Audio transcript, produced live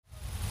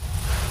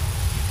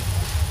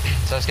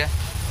¿Sabes qué?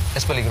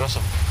 Es peligroso.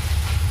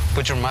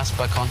 Put your mask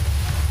back on.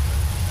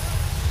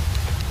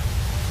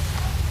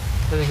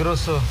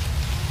 Peligroso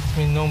es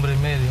mi nombre y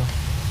medio.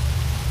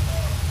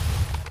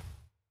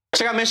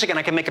 I got Michigan,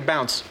 I can make it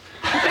bounce.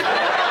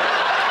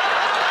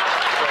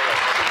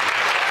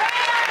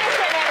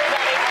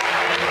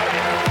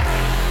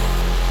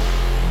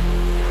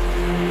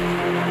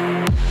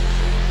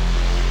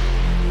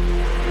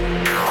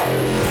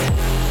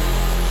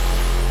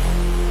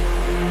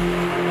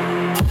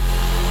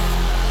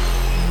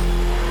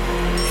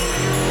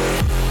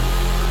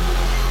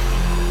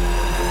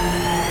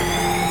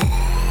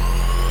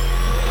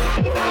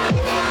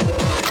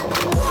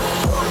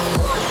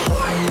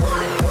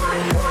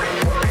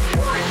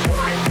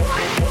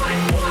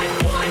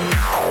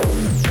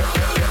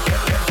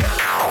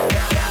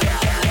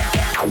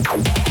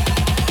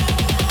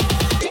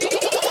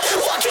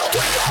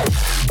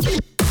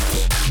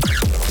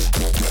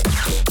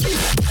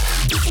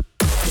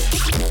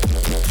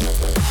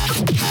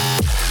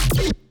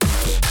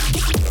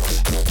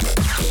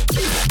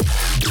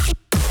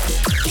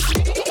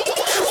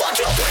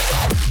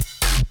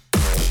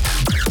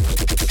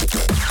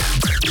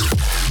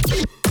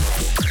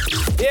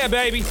 Yeah,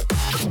 baby.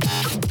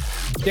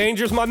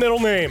 Danger's my middle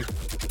name.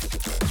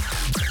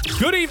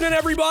 Good evening,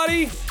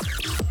 everybody.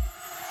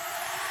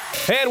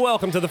 And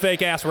welcome to the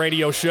Fake Ass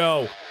Radio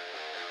Show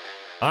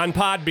on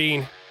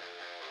Podbean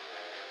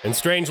and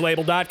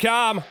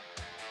strangelabel.com.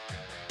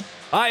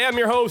 I am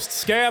your host,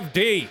 Scav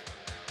D.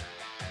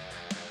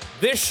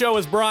 This show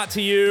is brought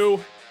to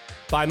you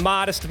by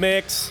Modest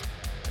Mix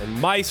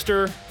and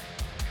Meister.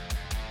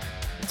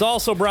 It's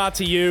also brought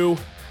to you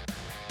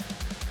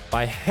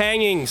by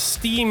hanging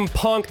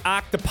steampunk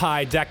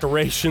octopi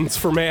decorations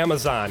from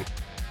Amazon.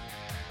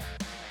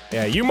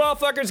 Yeah, you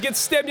motherfuckers get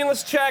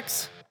stimulus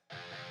checks.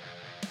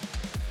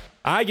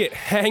 I get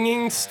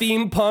hanging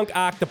steampunk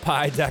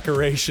octopi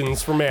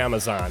decorations from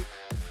Amazon.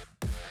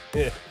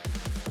 Yeah.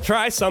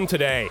 Try some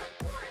today.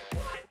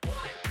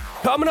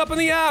 Coming up in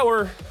the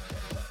hour,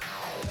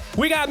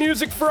 we got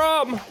music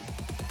from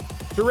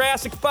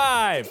Jurassic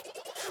 5,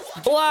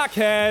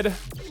 Blockhead,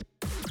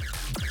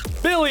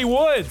 Billy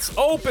Woods,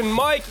 Open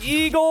Mike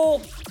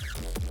Eagle,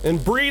 and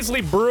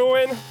Breesley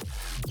Bruin.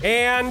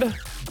 And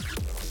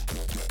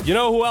you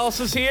know who else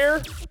is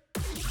here?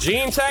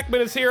 Gene Techman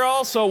is here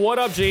also. What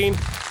up, Gene?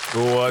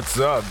 What's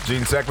up?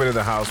 Gene Techman in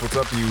the house. What's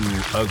up, you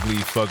ugly,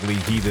 fugly,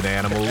 heathen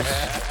animals?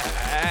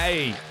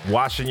 Hey.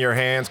 Washing your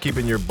hands,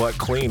 keeping your butt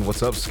clean.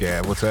 What's up,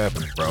 Scab? What's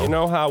happening, bro? You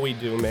know how we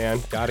do, man.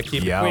 Gotta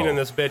keep it clean in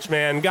this bitch,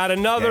 man. Got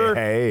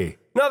another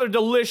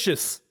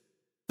delicious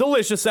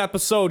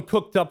episode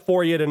cooked up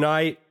for you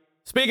tonight.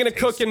 Speaking of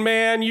cooking,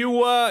 man,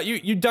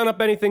 you done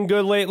up anything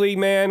good lately,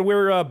 man?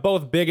 We're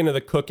both big into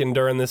the cooking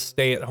during this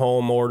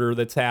stay-at-home order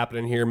that's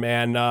happening here,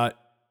 man.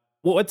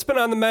 What's been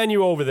on the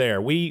menu over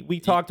there? We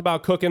talked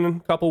about cooking a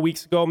couple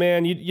weeks ago,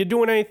 man. You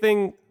doing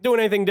anything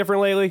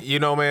different lately? You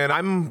know, man,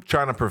 I'm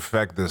trying to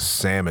perfect this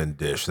salmon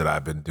dish that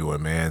I've been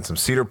doing, man. Some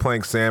cedar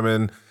plank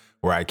salmon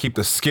where I keep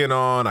the skin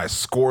on, I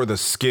score the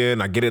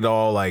skin, I get it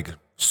all like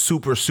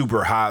super,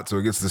 super hot so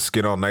it gets the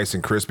skin all nice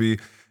and crispy.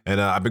 And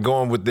I've been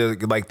going with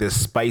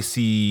this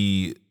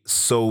spicy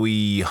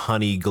soy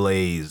honey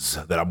glaze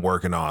that I'm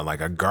working on,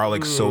 like a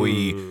garlic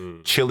soy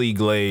chili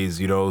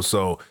glaze, you know.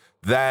 So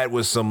that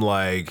was some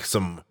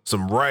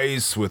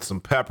rice with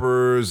some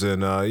peppers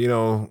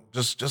and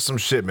just some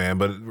shit, man.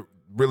 But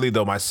really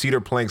though, my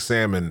cedar plank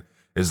salmon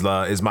is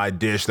my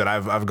dish that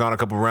I've gone a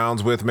couple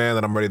rounds with, man.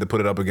 That I'm ready to put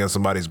it up against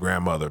somebody's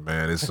grandmother,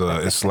 man. It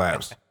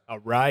slaps. All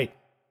right,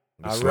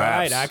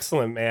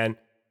 excellent, man.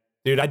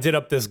 Dude, I did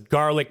up this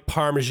garlic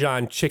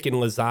parmesan chicken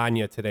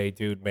lasagna today,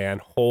 dude,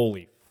 man.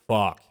 Holy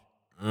fuck.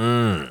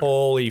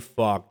 Holy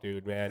fuck,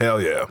 dude, man.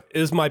 Hell yeah.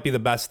 This might be the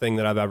best thing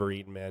that I've ever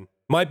eaten, man.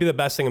 Might be the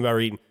best thing I've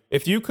ever eaten.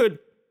 If you could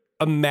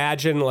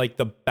imagine like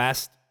the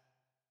best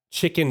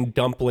chicken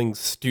dumpling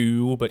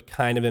stew, but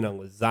kind of in a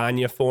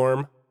lasagna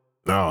form.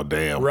 Oh,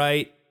 damn.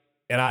 Right?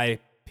 And I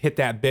hit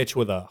that bitch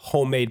with a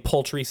homemade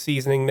poultry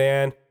seasoning,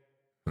 man.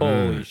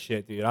 Holy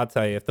shit, dude. I'll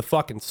tell you, if the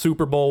fucking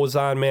Super Bowl was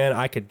on, man,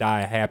 I could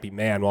die a happy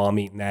man while I'm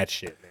eating that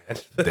shit, man.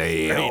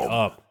 Damn. Straight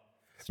up.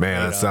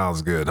 Man, that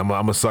sounds good.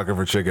 I'm a sucker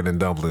for chicken and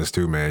dumplings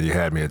too, man. You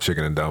had me at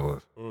chicken and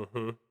dumplings.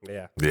 Mm-hmm.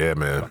 Yeah. Yeah,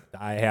 man.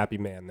 Die a happy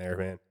man there,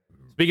 man.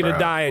 Speaking of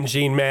dying,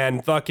 Gene,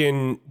 man,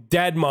 fucking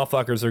dead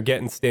motherfuckers are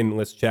getting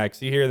stimulus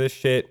checks. You hear this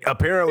shit?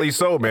 Apparently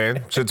so,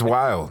 man. Shit's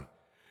wild.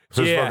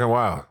 Shit's fucking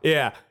wild.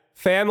 Yeah.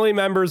 Family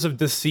members of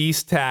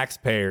deceased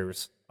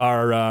taxpayers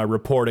are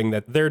reporting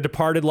that their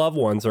departed loved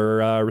ones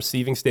are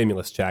receiving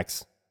stimulus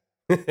checks.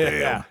 Damn.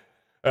 Yeah.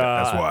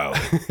 That's wild.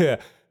 Yeah.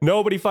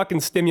 Nobody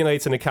fucking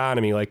stimulates an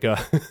economy like a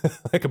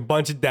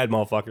bunch of dead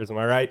motherfuckers. Am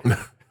I right?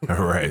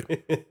 All right.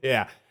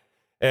 Yeah.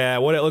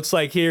 What it looks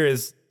like here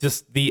is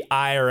just the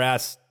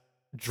IRS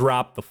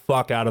dropped the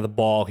fuck out of the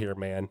ball here,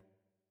 man.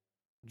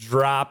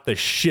 Drop the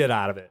shit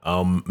out of it.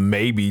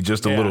 Maybe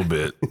just a little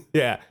bit.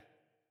 Yeah.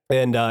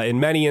 And in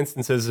many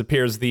instances, it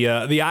appears the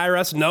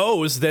IRS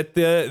knows that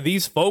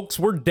these folks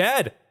were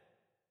dead,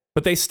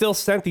 but they still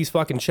sent these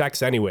fucking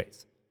checks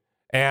anyways.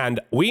 And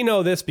we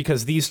know this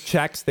because these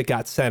checks that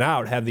got sent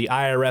out have the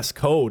IRS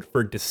code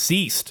for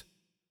deceased.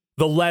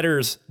 The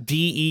letters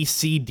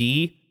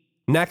DECD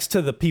next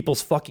to the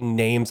people's fucking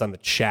names on the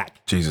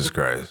check. Jesus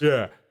Christ.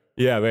 Yeah.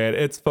 Yeah, man.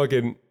 It's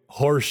fucking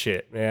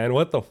horseshit, man.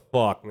 What the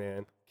fuck,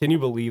 man? Can you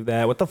believe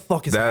that? What the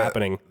fuck is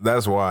happening?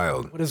 That's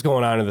wild. What is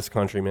going on in this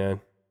country, man?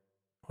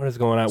 What is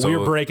going on? So-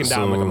 We're breaking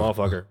down so- like a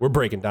motherfucker. We're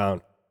breaking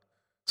down.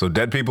 So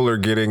dead people are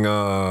getting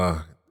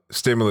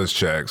stimulus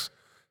checks.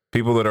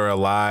 People that are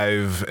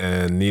alive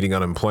and needing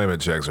unemployment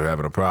checks are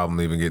having a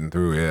problem even getting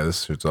through. Yeah,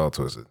 this shit's all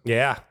twisted.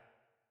 Yeah.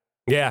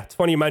 Yeah, it's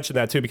funny you mentioned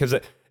that, too, because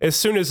as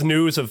soon as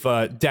news of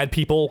dead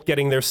people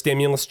getting their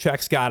stimulus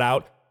checks got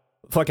out,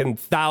 fucking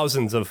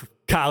thousands of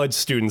college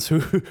students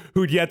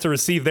who'd yet to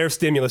receive their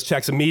stimulus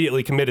checks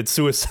immediately committed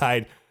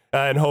suicide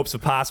in hopes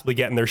of possibly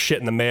getting their shit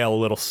in the mail a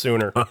little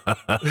sooner.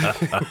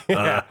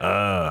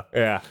 Yeah.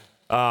 Yeah.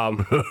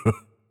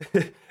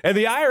 And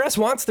the IRS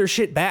wants their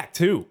shit back,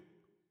 too.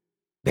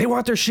 They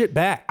want their shit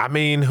back. I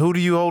mean, who do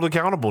you hold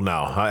accountable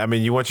now? I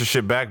mean, you want your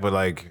shit back, but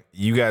like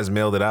you guys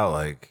mailed it out.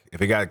 Like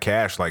if it got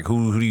cash, like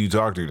who do you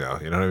talk to now?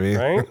 You know what I mean?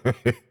 Right?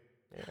 Yeah.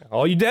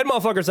 All you dead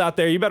motherfuckers out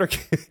there, you better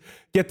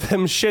get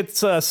them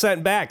shits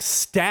sent back.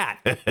 Stat.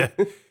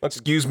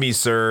 Excuse me,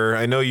 sir.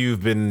 I know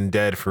you've been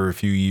dead for a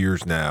few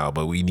years now,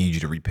 but we need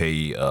you to repay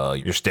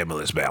your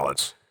stimulus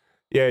balance.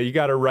 Yeah, you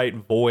got to write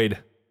void.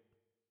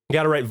 You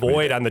got to write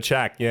void on the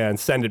check. Yeah, and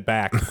send it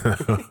back.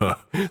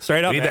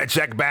 Straight up. Need man. that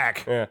check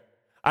back. Yeah.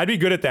 I'd be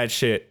good at that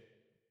shit.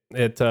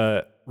 At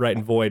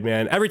writing void,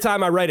 man. Every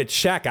time I write a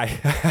check, I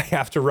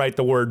have to write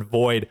the word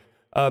void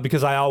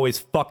because I always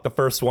fuck the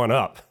first one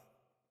up.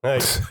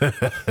 Like,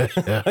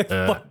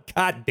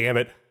 God damn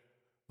it.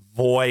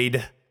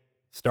 Void.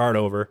 Start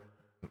over.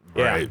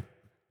 Yeah. Right. You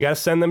gotta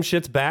send them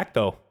shits back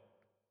though.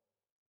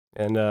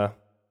 And I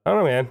don't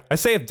know, man. I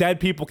say if dead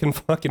people can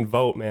fucking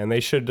vote, man, they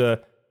should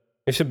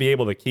be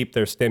able to keep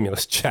their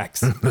stimulus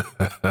checks.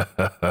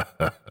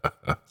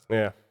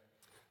 Yeah.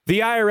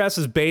 The IRS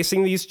is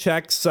basing these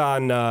checks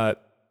on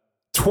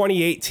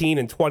 2018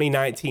 and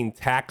 2019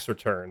 tax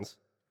returns.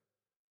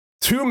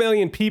 2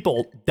 million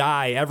people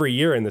die every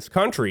year in this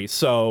country,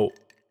 so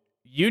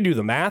you do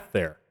the math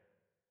there.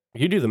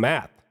 You do the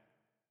math.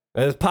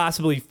 There's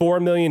possibly 4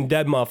 million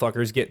dead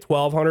motherfuckers get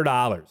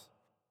 $1,200.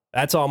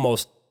 That's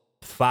almost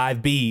 5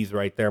 Bs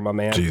right there, my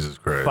man. Jesus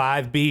Christ.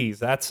 5 Bs.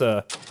 That's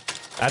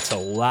a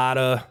lot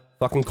of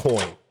fucking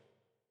coin.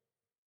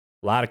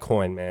 A lot of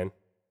coin, man.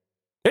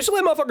 They should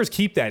let motherfuckers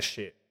keep that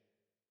shit.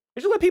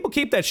 They should let people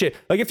keep that shit.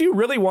 Like, if you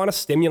really want to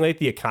stimulate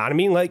the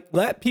economy, like,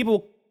 let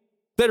people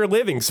that are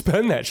living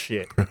spend that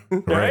shit.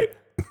 Right?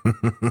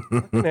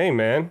 Hey,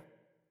 man.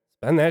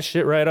 Spend that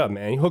shit right up,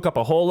 man. You hook up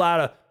a whole lot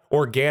of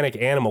organic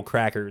animal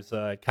crackers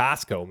at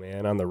Costco,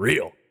 man, on the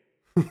real.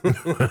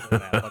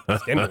 Fucking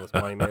stimulus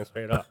money, man,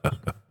 straight up.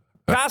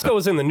 Costco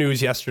was in the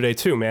news yesterday,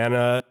 too,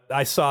 man.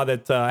 I saw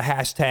that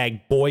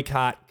hashtag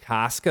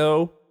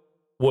Boycott-Costco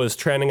was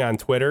trending on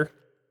Twitter.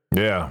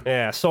 Yeah.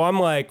 Yeah, so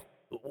I'm like,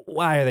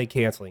 why are they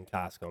canceling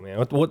Costco, man?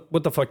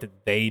 What the fuck did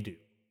they do?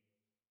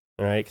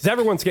 All right, because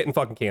everyone's getting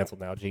fucking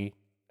canceled now, G.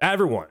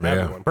 Everyone.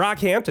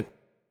 Brockhampton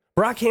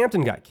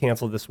got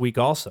canceled this week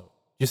also. Did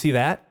you see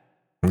that?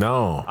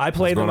 No. I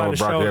played them on the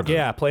show.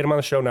 Yeah, I played them on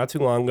the show not too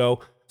long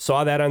ago.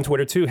 Saw that on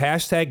Twitter too.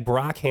 Hashtag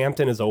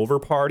Brockhampton is over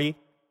party.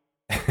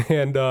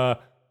 And I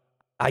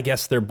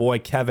guess their boy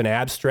Kevin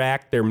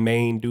Abstract, their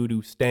main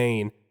doo-doo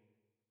stain,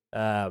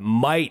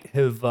 might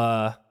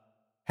have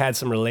had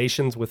some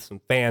relations with some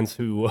fans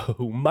who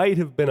might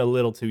have been a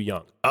little too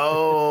young.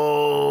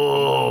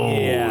 Oh,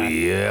 yeah.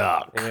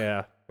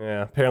 Yuck.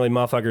 Yeah. Apparently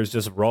motherfuckers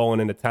just rolling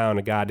into town in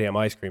a goddamn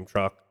ice cream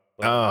truck.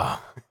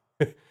 Oh.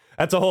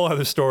 That's a whole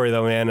other story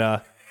though, man.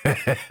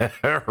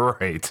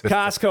 Right.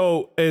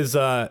 Costco is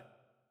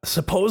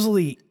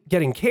supposedly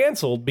getting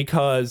canceled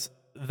because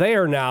they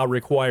are now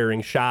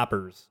requiring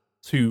shoppers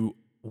to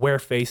wear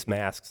face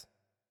masks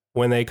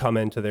when they come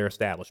into their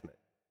establishment.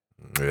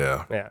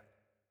 Yeah. Yeah.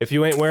 If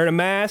you ain't wearing a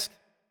mask,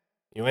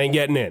 you ain't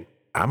getting in.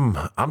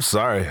 I'm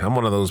sorry. I'm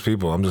one of those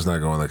people. I'm just not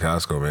going to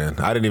Costco, man.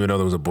 I didn't even know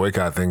there was a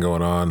boycott thing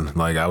going on.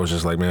 Like, I was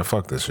just like, man,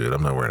 fuck this shit.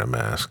 I'm not wearing a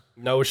mask.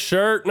 No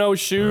shirt, no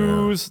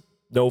shoes,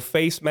 no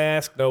face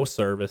mask, no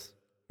service.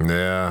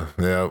 Yeah.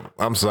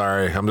 I'm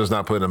sorry. I'm just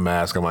not putting a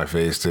mask on my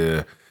face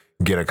to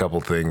get a couple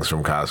things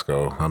from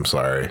Costco. I'm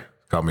sorry.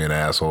 Call me an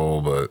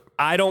asshole, but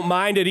I don't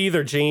mind it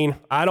either, Gene.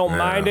 I don't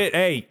mind it.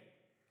 Hey,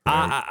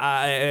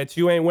 it's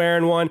you ain't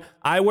wearing one.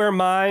 I wear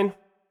mine.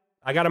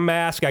 I got a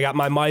mask. I got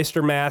my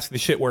Meister mask. The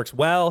shit works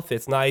well.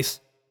 Fits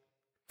nice.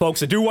 Folks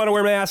that do want to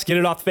wear masks, get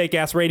it off the Fake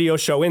Ass Radio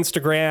Show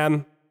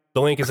Instagram.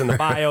 The link is in the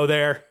bio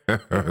there.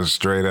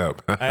 Straight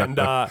up. And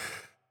I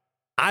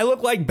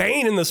look like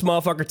Bane in this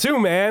motherfucker too,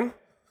 man.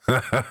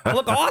 I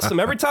look awesome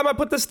every time I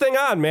put this thing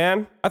on,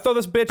 man. I throw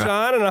this bitch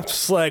on and I'm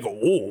just like,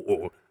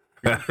 oh,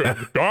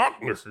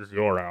 darkness is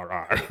your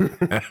ally.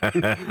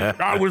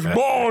 I was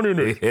born in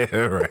it. Yeah,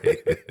 right.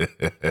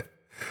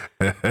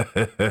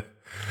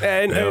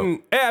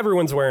 And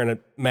everyone's wearing a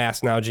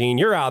mask now, Gene.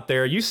 You're out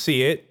there. You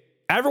see it.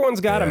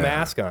 Everyone's got a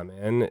mask on,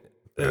 man.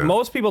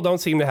 Most people don't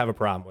seem to have a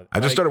problem with it. I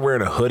just started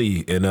wearing a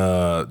hoodie and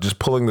just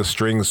pulling the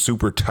strings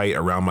super tight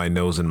around my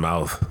nose and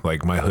mouth.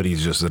 Like my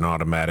hoodie's just an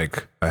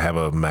automatic. I have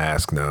a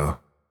mask now.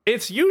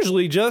 It's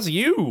usually just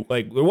you,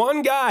 like the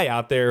one guy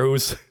out there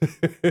who's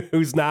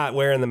who's not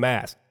wearing the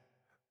mask.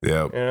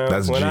 Yeah, You know,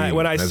 that's Gene.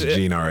 That's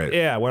Gene, all right.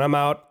 Yeah, when I'm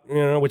out,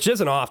 which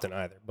isn't often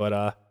either.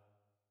 But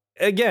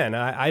again,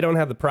 I don't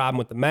have the problem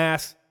with the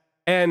mask.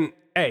 And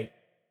hey,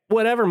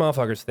 whatever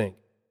motherfuckers think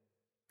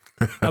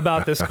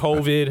about this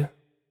COVID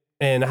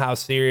and how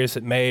serious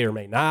it may or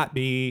may not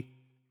be,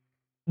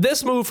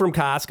 this move from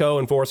Costco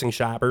and forcing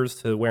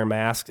shoppers to wear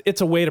masks,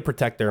 it's a way to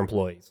protect their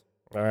employees.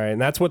 All right,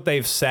 and that's what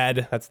they've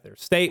said. That's their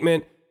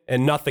statement,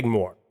 and nothing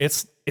more.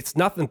 It's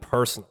nothing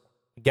personal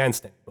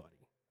against anybody.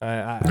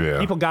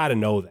 People got to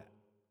know that.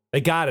 They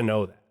got to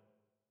know that.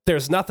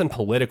 There's nothing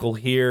political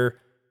here.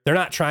 They're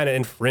not trying to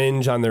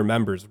infringe on their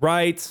members'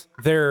 rights.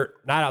 They're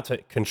not out to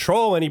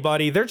control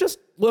anybody. They're just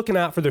looking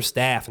out for their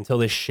staff until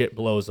this shit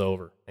blows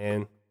over.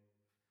 And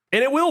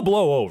it will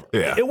blow over.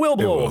 Yeah, it will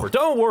blow over.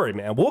 Don't worry,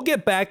 man. We'll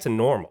get back to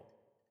normal.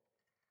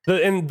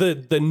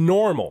 The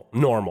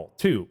normal,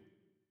 too.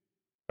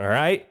 All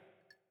right?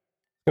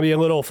 Gonna be a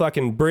little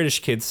fucking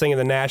British kid singing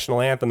the national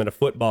anthem at a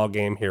football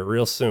game here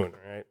real soon, all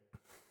right?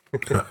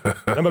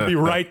 I'm gonna be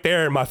right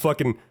there in my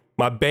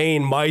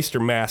Bane Meister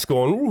mask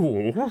going,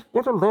 ooh,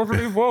 what a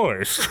lovely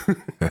voice.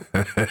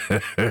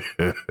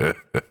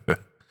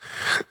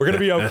 We're gonna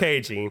be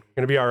okay, Gene. We're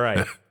gonna be all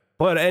right.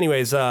 But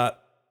anyways,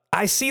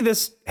 I see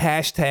this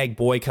hashtag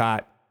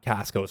boycott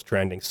Costco is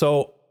trending.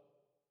 So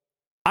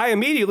I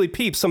immediately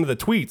peeped some of the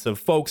tweets of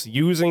folks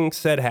using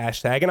said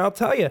hashtag, and I'll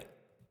tell you,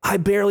 I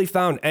barely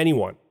found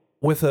anyone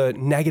with a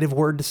negative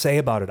word to say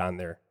about it on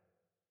there.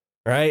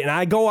 Right? And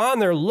I go on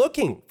there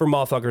looking for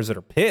motherfuckers that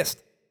are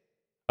pissed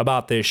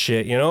about this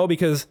shit,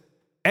 because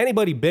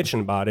anybody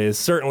bitching about it is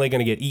certainly going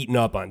to get eaten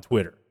up on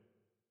Twitter.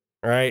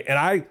 All right? And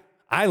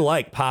I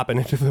like popping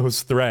into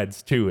those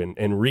threads too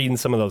and reading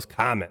some of those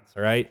comments.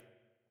 All right?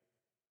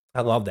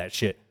 I love that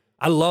shit.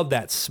 I love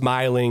that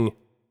smiling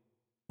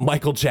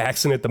Michael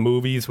Jackson at the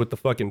movies with the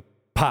fucking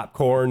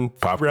popcorn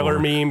thriller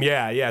meme.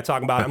 Yeah.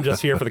 Talking about I'm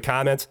just here for the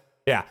comments.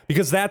 Yeah,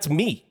 because that's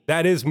me.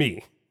 That is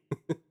me.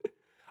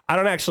 I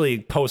don't actually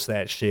post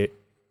that shit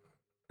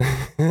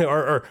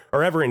or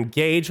ever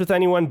engage with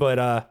anyone, but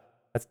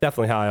that's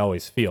definitely how I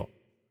always feel.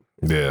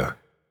 Yeah.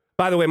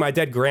 By the way, my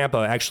dead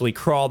grandpa actually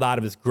crawled out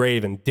of his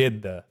grave and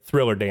did the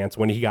Thriller dance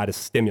when he got his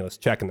stimulus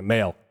check in the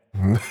mail.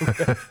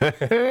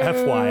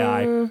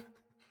 FYI.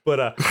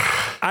 But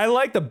I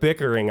like the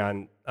bickering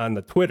on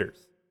the Twitters.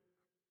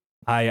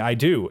 I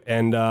do.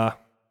 And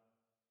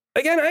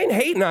again, I ain't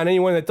hating on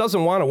anyone that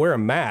doesn't want to wear a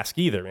mask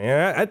either,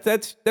 man.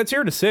 That's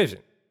your decision.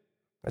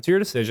 That's your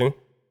decision.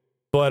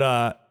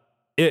 But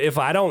if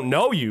I don't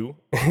know you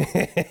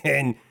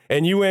and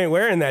you ain't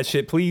wearing that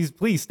shit, please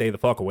stay the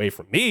fuck away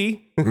from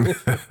me.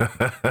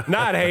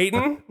 Not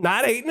hating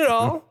at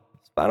all.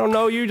 If I don't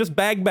know you, just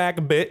bag back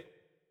a bit.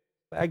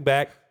 Bag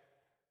back.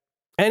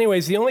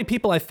 Anyways, the only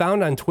people I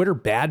found on Twitter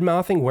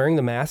bad-mouthing wearing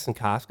the masks in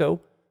Costco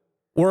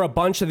were a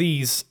bunch of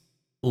these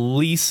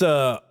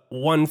Lisa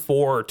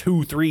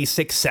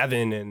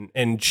 142367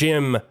 and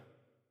Jim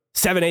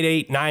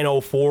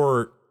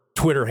 788904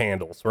 Twitter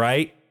handles,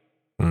 right?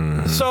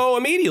 Mm-hmm. So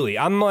immediately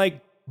I'm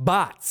like,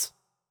 bots.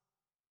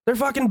 They're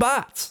fucking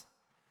bots.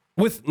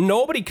 With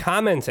nobody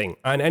commenting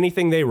on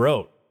anything they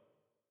wrote.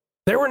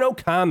 There were no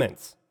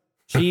comments.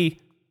 There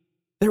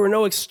were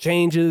no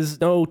exchanges,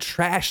 no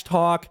trash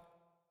talk,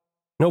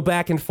 no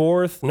back and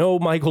forth, no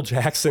Michael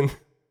Jackson.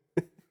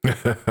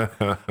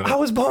 I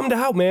was bummed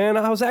out, man.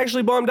 I was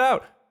actually bummed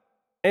out.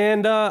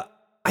 And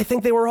I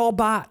think they were all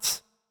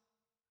bots.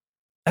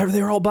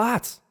 They were all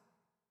bots.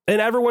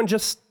 And everyone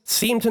just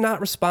seemed to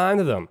not respond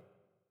to them.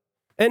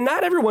 And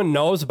not everyone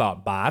knows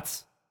about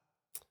bots.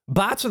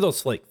 Bots are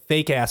those like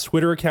fake ass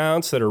Twitter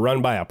accounts that are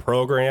run by a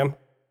program.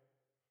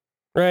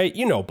 Right?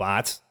 You know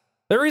bots.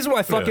 The reason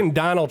why fucking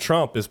Donald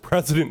Trump is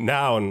president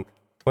now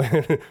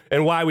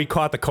and why we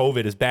caught the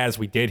COVID as bad as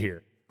we did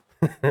here.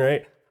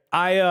 Right?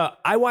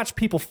 I watch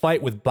people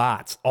fight with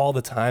bots all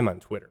the time on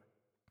Twitter.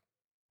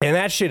 And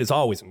that shit is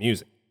always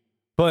amusing.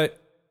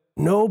 But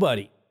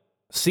nobody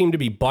seemed to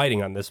be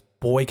biting on this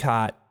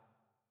boycott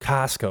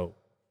Costco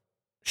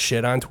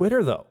shit on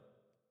Twitter, though.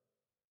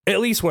 At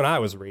least when I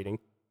was reading.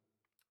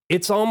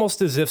 It's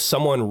almost as if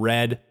someone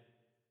read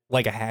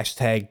like a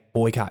hashtag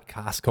boycott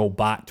Costco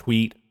bot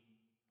tweet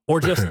or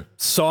just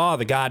saw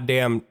the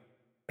goddamn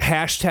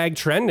hashtag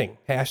trending,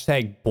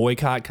 hashtag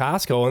boycott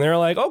Costco, and they're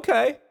like,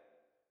 okay.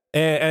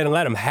 And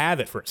let him have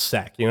it for a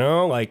sec,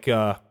 like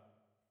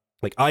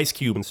Ice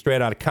Cube and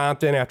Straight Outta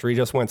Compton after he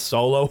just went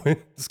solo,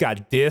 just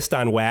got dissed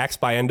on wax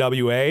by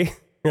NWA,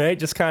 right?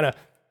 Just kind of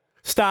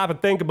stop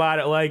and think about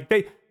it. Like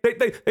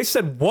they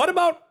said, what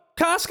about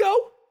Costco?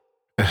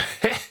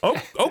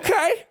 Oh,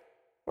 okay,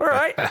 all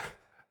right.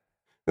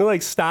 They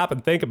like stop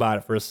and think about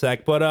it for a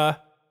sec,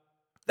 but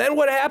then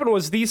what happened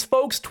was these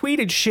folks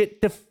tweeted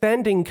shit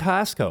defending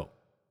Costco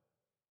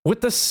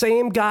with the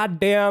same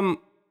goddamn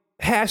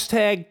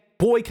hashtag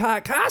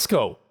boycott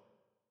Costco.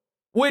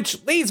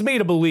 Which leads me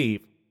to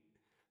believe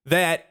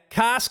that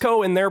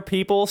Costco and their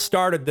people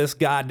started this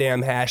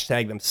goddamn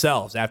hashtag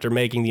themselves after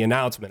making the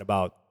announcement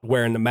about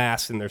wearing the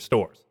masks in their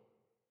stores.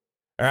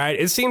 All right?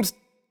 It seems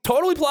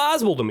totally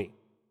plausible to me.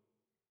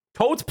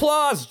 Totes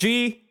plaus,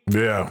 G.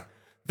 Yeah.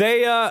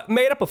 They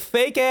made up a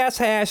fake-ass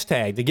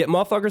hashtag to get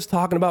motherfuckers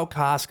talking about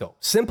Costco.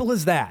 Simple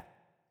as that.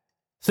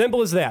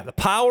 Simple as that. The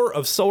power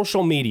of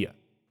social media.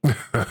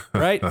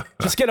 Right?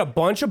 Just get a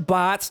bunch of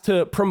bots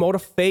to promote a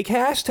fake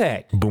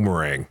hashtag.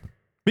 Boomerang.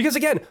 Because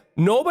again,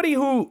 nobody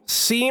who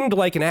seemed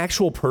like an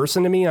actual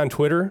person to me on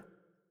Twitter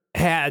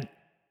had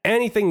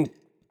anything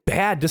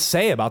bad to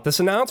say about this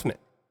announcement.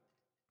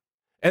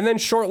 And then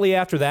shortly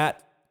after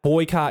that,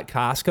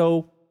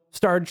 Boycott-Costco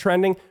started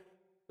trending.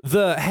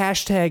 The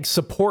hashtag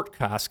support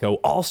Costco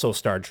also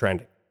started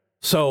trending.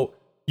 So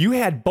you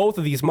had both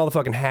of these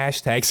motherfucking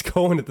hashtags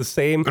going at the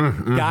same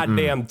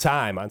goddamn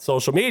time on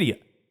social media.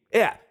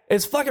 Yeah,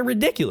 it's fucking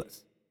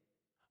ridiculous.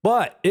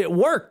 But it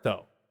worked,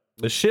 though.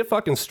 The shit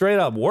fucking straight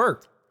up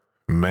worked.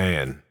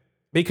 Man.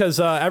 Because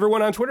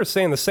everyone on Twitter is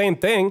saying the same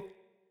thing.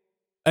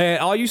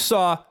 All you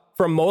saw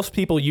from most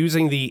people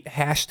using the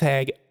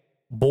hashtag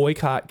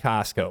boycott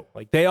Costco,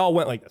 like they all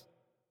went like this.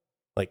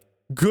 Like,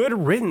 good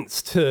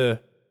riddance to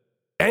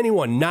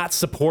anyone not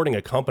supporting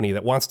a company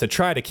that wants to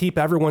try to keep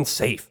everyone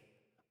safe.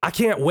 I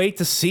can't wait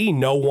to see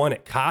no one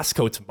at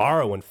Costco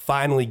tomorrow and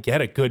finally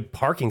get a good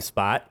parking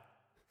spot.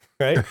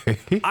 Right?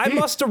 I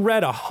must have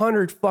read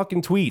 100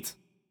 fucking tweets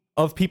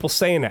of people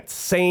saying that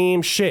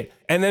same shit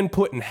and then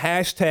putting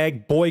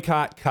hashtag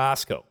boycott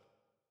Costco.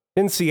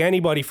 Didn't see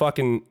anybody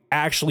fucking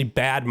actually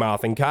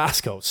bad-mouthing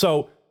Costco.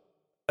 So,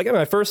 again,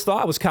 my first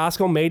thought was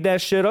Costco made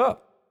that shit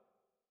up.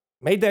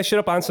 Made that shit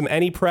up on some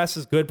any press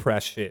is good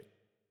press shit.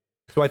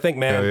 So I think,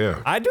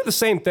 man, I do the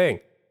same thing.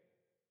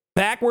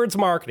 Backwards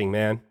marketing,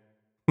 man.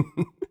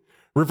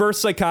 Reverse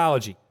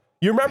psychology.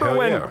 You remember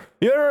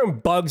when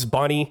Bugs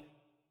Bunny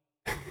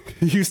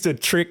used to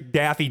trick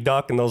Daffy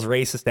Duck and those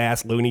racist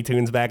ass Looney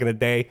Tunes back in the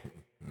day?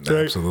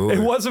 Absolutely.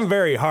 It wasn't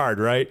very hard,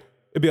 right?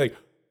 It'd be like,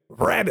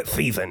 rabbit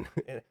thieving,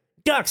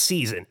 duck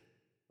season,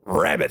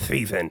 rabbit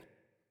thieving,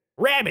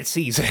 rabbit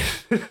season,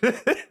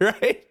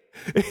 right?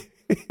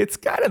 It's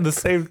kind of the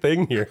same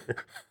thing here.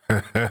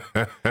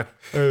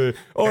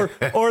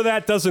 Or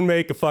that doesn't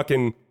make a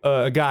fucking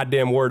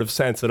goddamn word of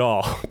sense at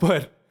all.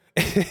 But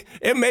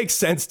it makes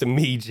sense to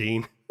me,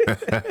 Gene.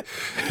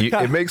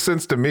 It makes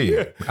sense to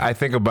me. I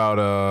think about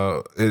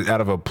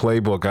out of a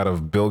playbook out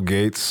of Bill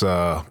Gates'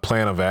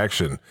 plan of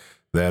action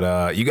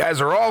that you guys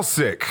are all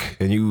sick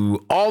and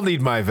you all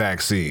need my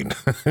vaccine.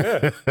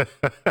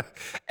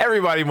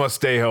 Everybody must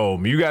stay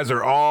home. You guys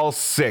are all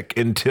sick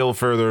until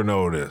further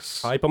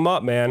notice. Hype them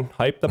up, man.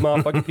 Hype the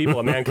motherfucking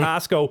people. Man,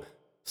 Costco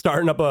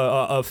starting up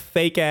a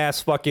fake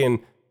ass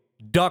fucking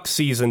duck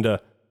season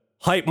to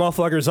hype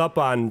motherfuckers up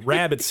on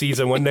rabbit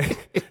season when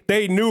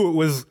they knew it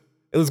was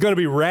going to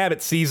be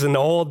rabbit season the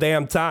whole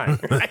damn time.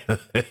 Right?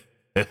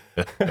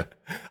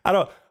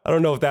 I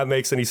don't know if that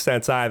makes any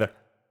sense either.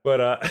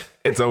 But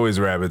it's always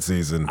rabbit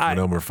season when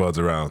Elmer Fudd's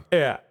around.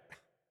 Yeah.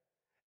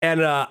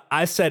 And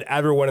I said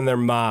everyone and their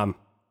mom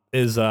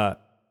is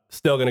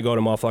still going to go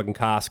to motherfucking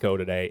Costco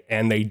today.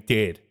 And they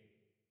did.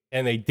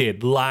 And they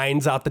did.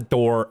 Lines out the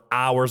door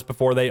hours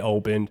before they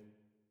opened.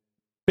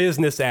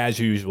 Business as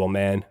usual,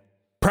 man.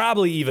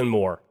 Probably even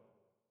more.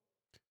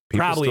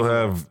 People still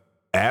have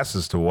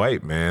asses to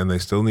wipe, man. They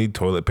still need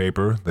toilet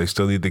paper. They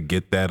still need to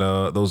get that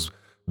those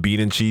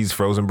bean and cheese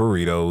frozen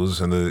burritos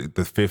and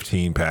the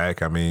 15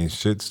 pack. I mean,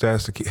 shit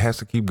has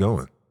to keep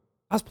going.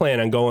 I was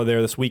planning on going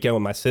there this weekend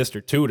with my sister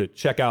too to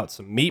check out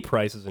some meat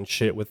prices and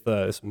shit with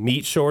this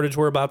meat shortage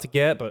we're about to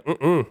get. But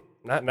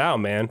not now,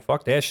 man.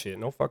 Fuck that shit.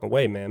 No fucking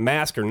way, man.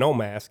 Mask or no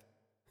mask.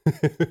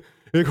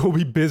 It's gonna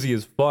be busy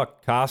as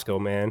fuck, Costco,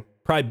 man.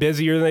 Probably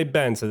busier than they've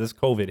been since this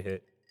COVID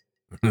hit.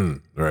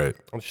 Right.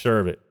 I'm sure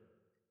of it.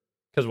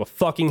 Because of a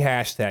fucking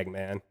hashtag,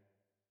 man.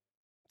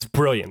 It's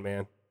brilliant,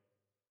 man.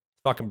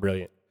 Fucking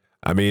brilliant.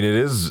 I mean, it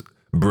is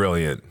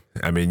brilliant.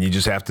 I mean, you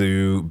just have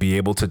to be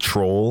able to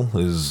troll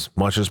as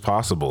much as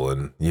possible,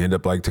 and you end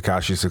up like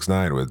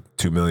Tekashi69 with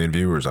 2 million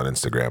viewers on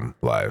Instagram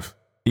Live.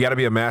 You got to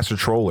be a master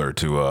troller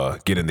to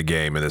get in the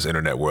game in this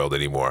internet world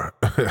anymore.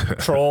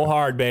 Troll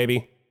hard,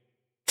 baby.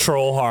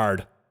 Troll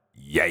hard.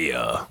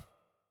 Yeah.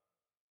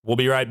 We'll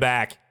be right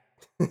back.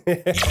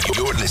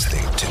 You're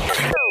listening to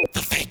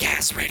The Fake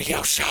Ass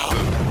Radio Show.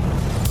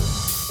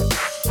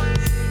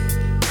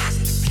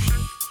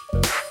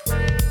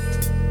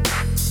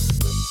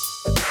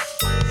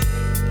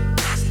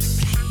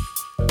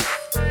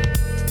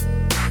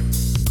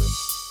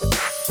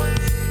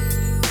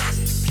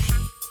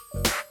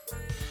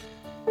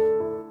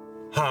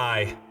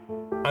 Hi,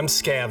 I'm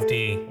Scav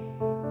D.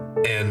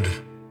 And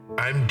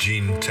I'm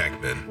Gene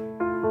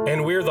Techman.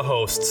 And we're the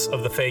hosts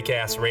of the Fake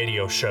Ass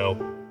Radio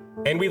Show.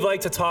 And we'd like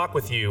to talk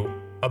with you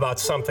about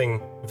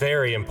something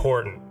very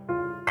important.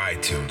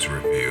 iTunes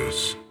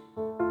reviews.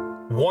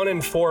 1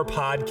 in 4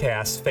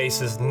 podcasts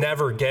faces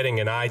never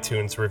getting an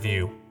iTunes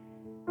review.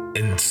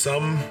 And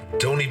some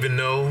don't even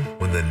know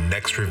when the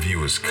next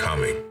review is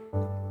coming.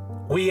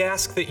 we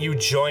ask that you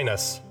join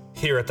us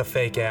here at the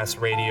Fake Ass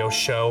Radio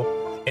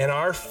Show in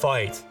our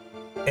fight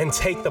and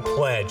take the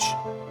pledge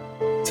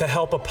to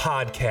help a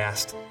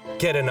podcast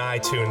get an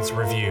iTunes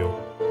review.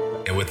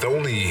 And with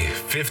only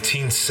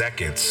 15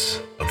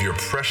 seconds of your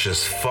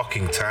precious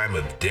fucking time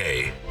of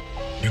day,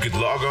 you could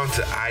log on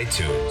to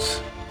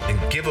iTunes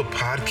and give a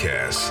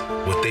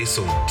podcast what they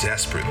so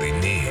desperately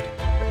need.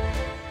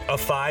 A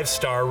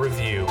 5-star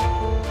review.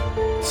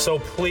 So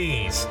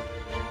please,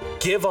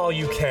 give all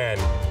you can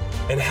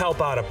and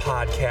help out a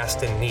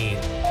podcast in need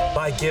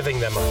by giving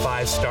them a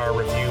 5-star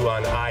review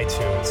on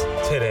iTunes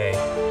today.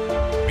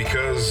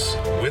 Because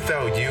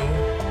without you,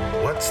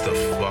 what's the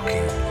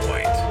fucking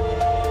point?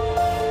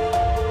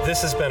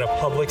 This has been a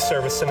public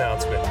service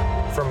announcement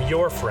from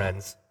your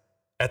friends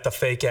at the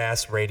Fake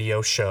Ass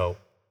Radio Show.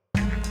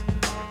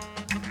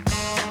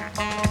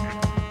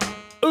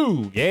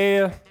 Ooh,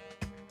 yeah.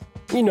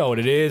 You know what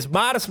it is.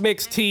 Modest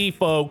Mixed Tea,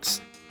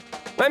 folks.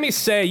 Let me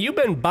say, you've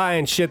been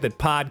buying shit that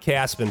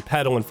podcasts been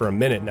peddling for a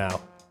minute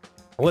now.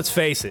 Let's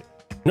face it,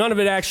 none of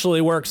it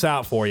actually works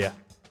out for you.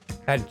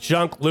 That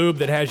junk lube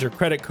that has your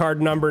credit card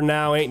number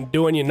now ain't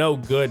doing you no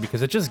good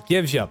because it just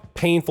gives you a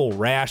painful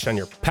rash on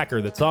your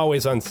pecker that's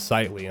always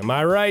unsightly. Am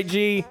I right,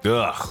 G?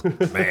 Ugh,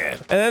 man.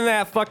 And then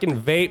that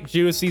fucking vape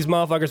juice these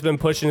motherfuckers been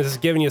pushing is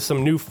giving you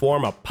some new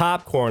form of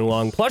popcorn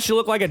lung. Plus you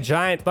look like a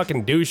giant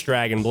fucking douche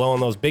dragon blowing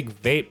those big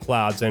vape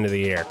clouds into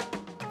the air.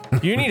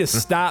 You need to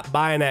stop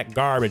buying that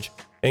garbage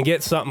and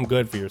get something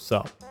good for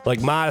yourself. Like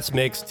Modest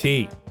Mixed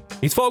Tea.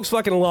 These folks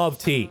fucking love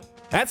tea.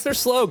 That's their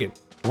slogan.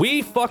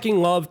 We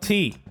fucking love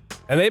tea.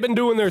 And they've been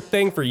doing their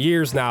thing for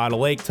years now out of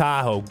Lake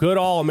Tahoe. Good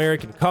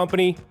all-American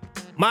company.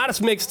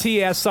 Modest Mixed Tea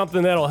has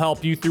something that'll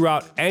help you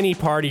throughout any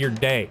part of your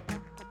day.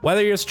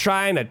 Whether you're just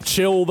trying to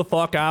chill the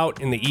fuck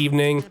out in the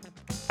evening.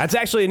 That's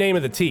actually the name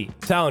of the tea.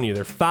 I'm telling you,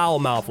 they're foul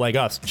mouth like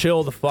us.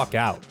 Chill the fuck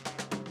out.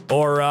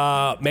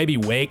 Or maybe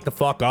wake the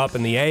fuck up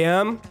in the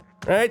AM.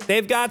 Right?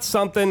 They've got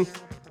something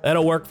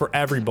that'll work for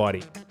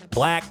everybody.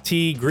 Black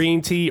tea,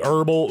 green tea,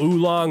 herbal,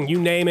 oolong, you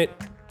name it,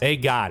 they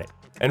got it.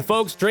 And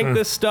folks, drink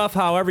this stuff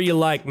however you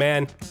like,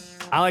 man.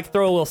 I like to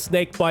throw a little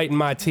snake bite in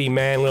my tea,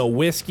 man. A little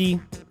whiskey,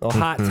 a little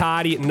hot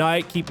toddy at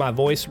night, keep my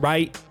voice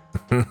right.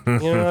 You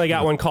know, they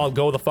got one called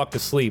Go the Fuck to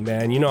Sleep,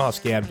 man. You know how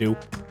Scab do.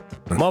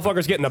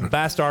 Motherfuckers getting the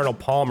best Arnold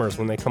Palmers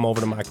when they come over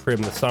to my crib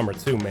in the summer,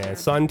 too, man.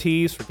 Sun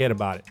teas, forget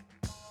about it.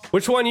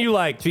 Which one you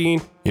like,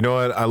 Gene? You know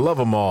what? I love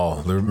them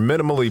all. They're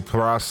minimally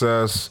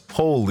processed,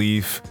 whole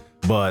leaf,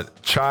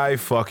 but chai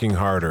fucking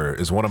harder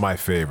is one of my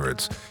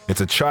favorites.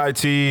 It's a chai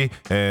tea,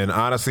 and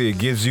honestly, it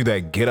gives you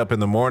that get up in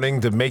the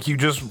morning to make you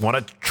just want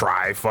to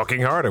try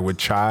fucking harder with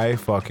chai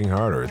fucking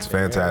harder. It's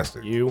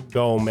fantastic. There you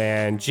go,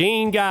 man.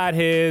 Gene got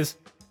his.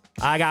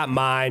 I got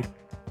mine.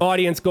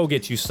 Audience, go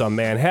get you some,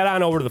 man. Head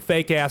on over to the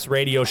Fake Ass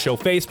Radio Show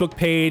Facebook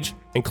page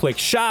and click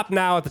Shop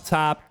Now at the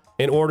top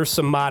and order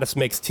some Modest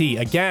Mixed Tea.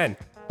 Again,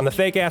 on the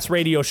Fake Ass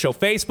Radio Show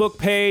Facebook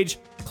page,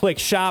 click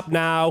Shop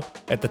Now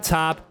at the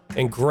top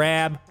and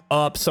grab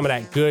up some of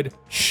that good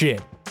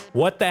shit.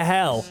 What the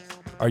hell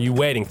are you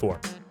waiting for?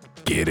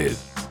 Get it.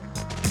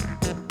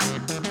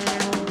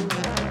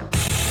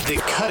 The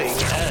cutting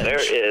edge.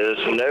 There is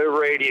no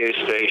radio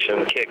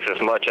station kicks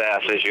as much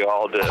ass as you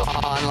all do.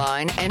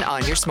 Online and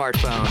on your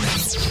smartphone.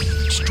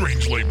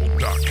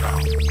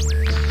 Strangelabel.com.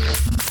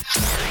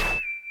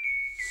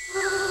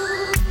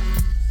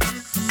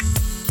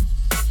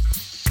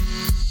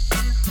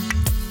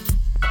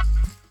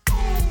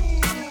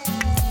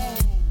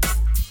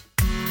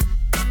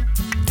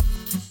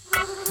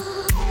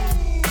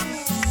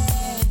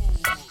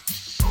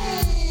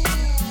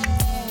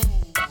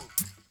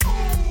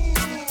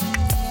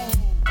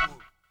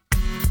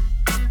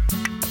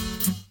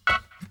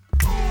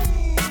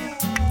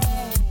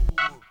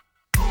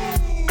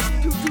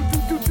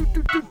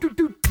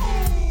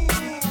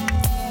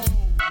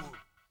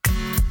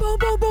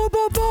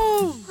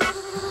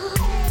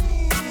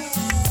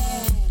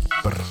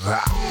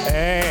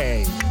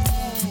 Hey.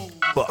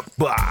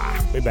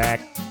 We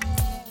back.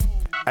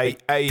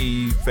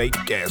 Hey,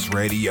 Fake Ass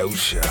Radio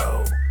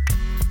Show.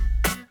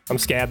 I'm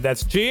Scab,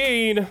 that's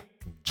Gene.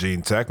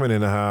 Gene Techman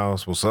in the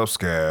house. What's up,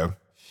 Scab?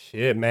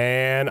 Shit,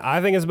 man.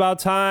 I think it's about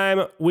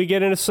time we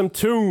get into some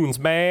tunes,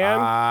 man.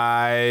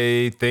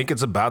 I think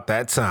it's about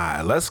that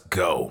time. Let's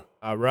go.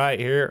 All right,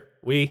 here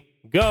we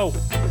go.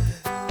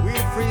 We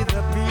free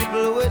the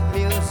people with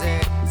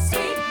music.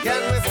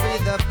 Can we free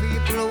the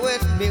people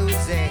with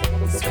music?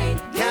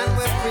 Can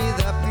we free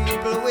the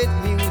people with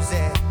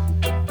music?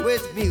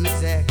 With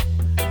music.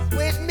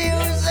 With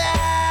music.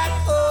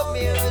 Oh,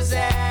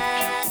 music.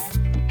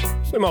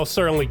 We most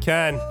certainly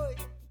can.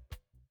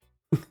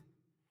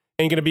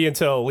 Ain't gonna be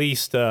until at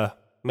least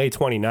May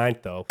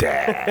 29th, though.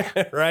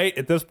 Right?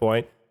 At this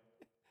point.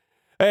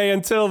 Hey,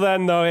 until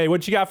then, though, hey,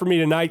 what you got for me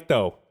tonight,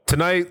 though?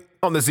 Tonight,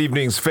 on this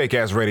evening's Fake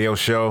Ass Radio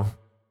Show,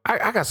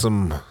 I got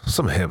some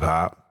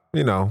hip-hop.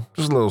 You know,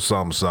 just a little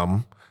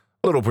something.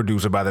 A little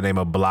producer by the name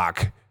of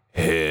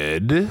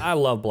Blockhead. I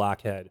love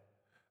Blockhead.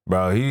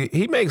 Bro,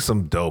 he makes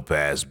some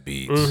dope-ass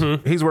beats.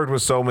 Mm-hmm. He's worked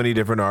with so many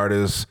different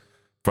artists.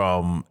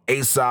 from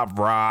Aesop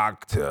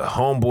Rock to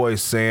Homeboy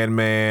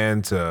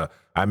Sandman to,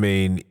 I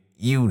mean,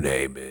 you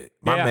name it.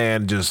 My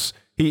man just,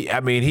 he's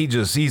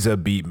a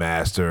beat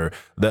master.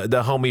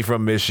 The homie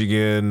from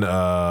Michigan,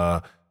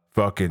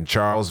 fucking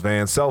Charles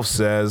Van Self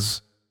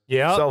says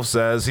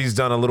he's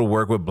done a little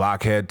work with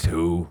Blockhead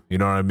too. You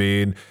know what I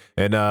mean?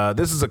 And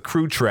this is a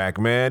crew track,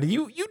 man.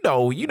 You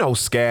know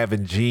Scav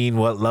and Gene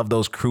love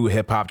those crew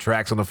hip hop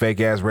tracks on the Fake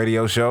Ass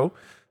Radio Show.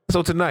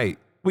 So tonight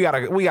we got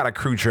a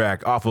crew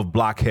track off of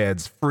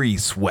Blockhead's Free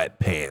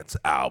Sweatpants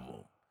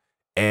album,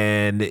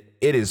 and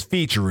it is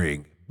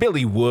featuring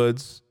Billy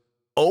Woods,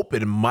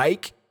 Open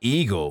Mike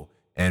Eagle,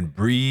 and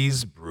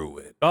Breeze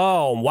Brewin.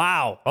 Oh,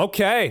 wow.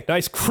 Okay.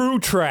 Nice crew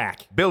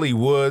track. Billy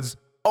Woods,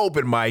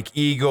 Open Mike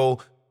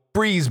Eagle,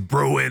 Breeze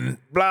Brewin.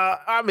 Blah.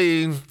 I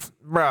mean,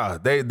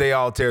 bruh, they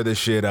all tear this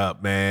shit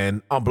up,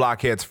 man, on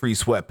Blockhead's Free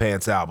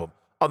Sweatpants album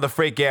on the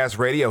Fake Ass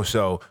Radio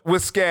Show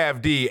with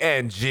Scav D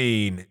and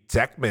Gene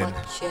Techman.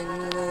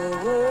 Watching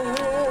the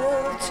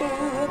world through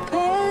a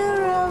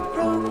pair of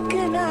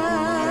broken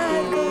eyes.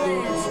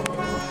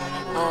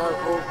 I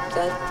hope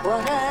that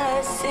what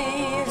I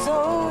see is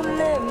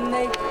only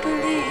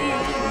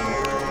make-believe.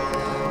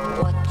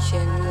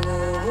 Watching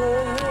the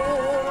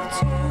world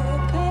through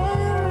a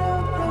pair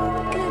of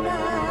broken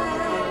eyes.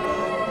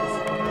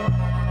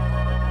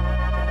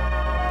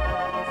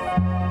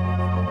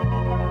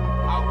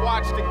 I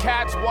watched the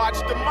cats watch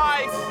the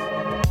mice.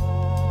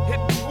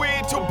 Hit the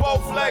weed till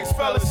both legs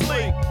fell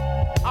asleep.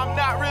 I'm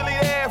not really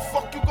there,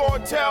 fuck you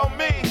gonna tell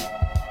me.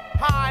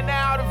 High and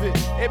out of it,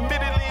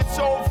 admittedly its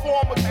own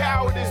form of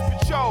cowardice,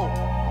 but yo,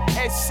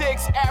 at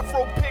 6,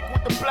 Afro pick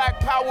with the black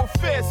power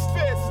fist.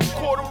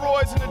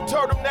 Corduroys in the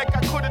turtleneck,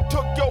 I could've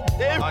took your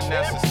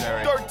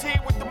Unnecessary.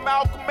 13 with the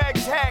Malcolm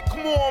X hat,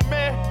 come on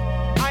man.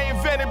 I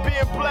invented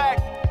being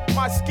black,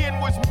 my skin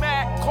was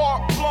matte,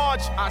 carte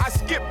blanche, I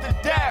skipped the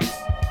daps.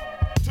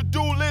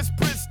 To-do list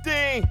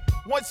pristine,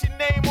 once your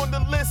name on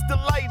the list, the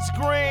lights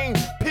green.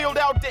 Peeled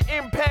out the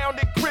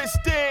impounded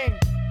Christine.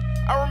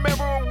 I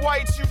remember when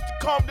whites used to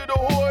come to the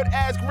hood,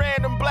 ask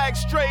random black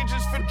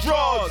strangers for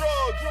drugs.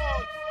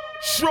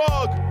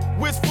 Shrug,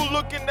 wistful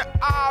look in the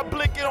eye,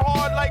 blinking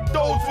hard like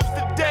those was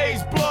the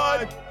days,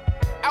 blood.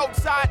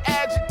 Outside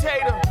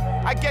agitator,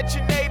 I get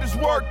your neighbors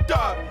worked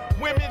up.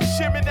 Women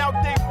shimming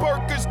out they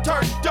burkas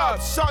turned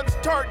up. Sons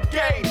turned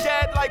gay,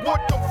 dad like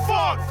what the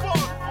fuck?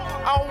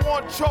 I don't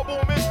want trouble,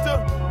 mister,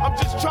 I'm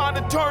just trying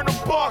to turn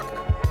a buck.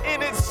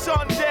 In its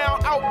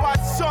sundown, out by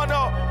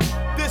sunup.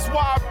 This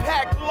why I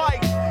pack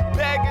light.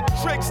 Bag of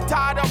tricks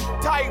tied up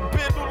tight,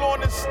 bindle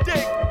on a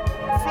stick.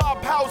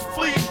 Flop house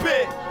flea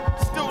bit.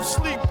 Still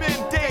sleep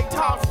in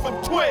daytimes for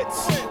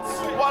twits.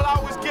 While I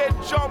was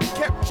getting jumped,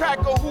 kept track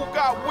of who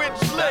got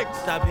which licks.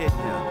 Stop hitting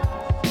him.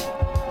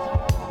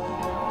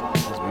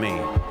 It's me.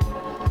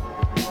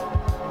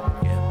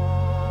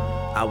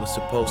 Yeah. I was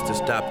supposed to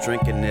stop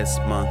drinking this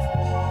month.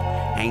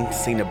 Ain't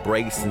seen a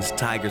break since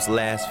Tiger's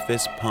last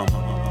fist pump.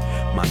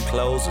 My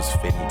clothes is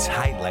fitting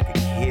tight like a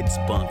kid's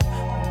bunk.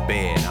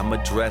 Bed, I'ma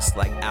dress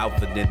like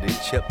Alvin and the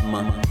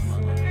Chipmunk.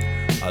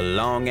 A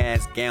long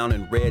ass gown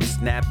and red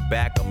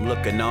snapback. I'm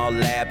looking all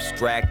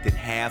abstract and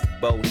half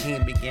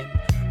bohemian.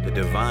 The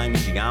divine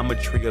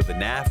geometry of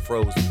an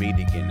afro's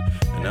median.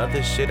 And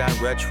other shit I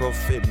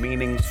retrofit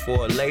meanings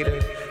for later.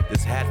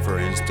 This hat, for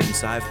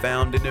instance, I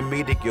found in a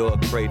meteor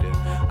crater.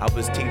 I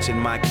was teaching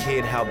my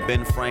kid how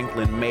Ben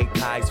Franklin made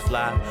kites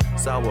fly.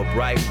 Saw a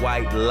bright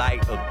white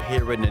light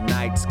appear in the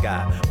night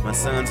sky. My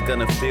son's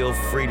gonna feel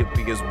free to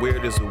be as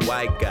weird as a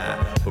white guy,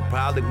 but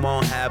probably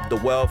won't have the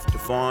wealth to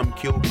farm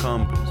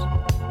cucumbers.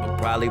 But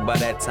probably by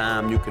that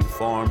time you can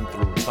farm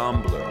through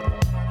Tumblr.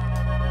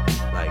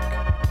 Like,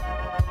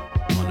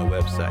 on the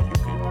website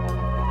you can,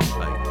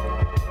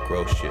 like,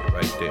 grow shit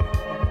right there.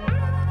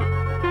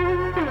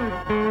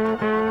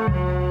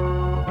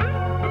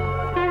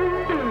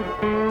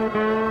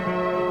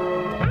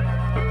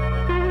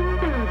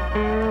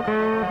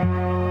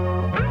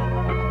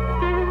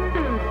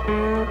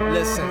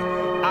 Listen,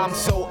 I'm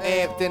so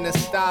amped in the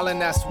styling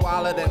that's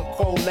wilder than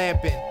cold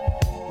lamping.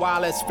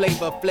 While it's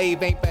Flavor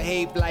Flav ain't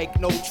behave like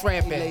no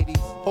tramping.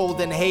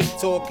 Holding hate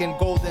talking,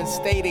 Golden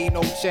State ain't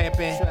no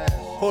champion.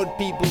 Hood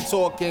people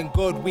talking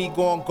good, we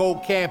gon' go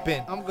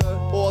camping. I'm good.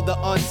 All the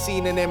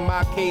unseen and in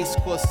my case,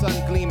 cause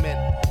sun gleaming.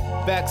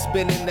 Back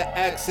spinning the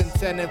X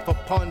intending for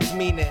puns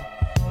meaning.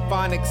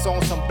 Phonics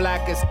on some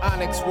blackest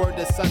onyx, word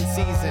the sun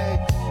season.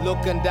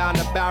 Looking down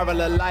the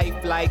barrel of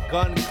life like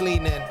gun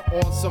cleaning.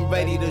 On some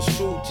ready to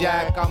shoot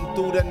jack, I'm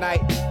through the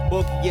night.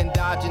 Boogieing,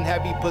 dodging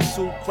heavy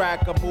pursuit,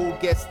 crack a mood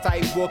gets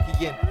tight,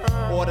 wookieing.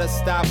 Order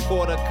stop,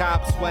 quarter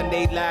cops when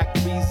they lack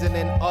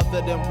reasoning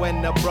other than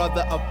when the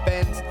brother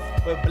offends.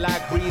 With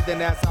black breathing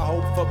as I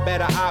hope for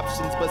better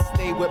options, but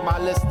stay with my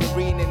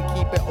Listerine and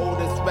keep it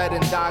Otis Red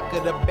and Dock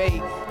of the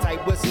Bay.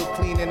 Tight whistle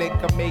cleaning, it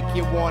can make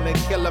you wanna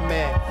kill a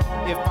man.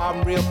 If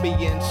I'm real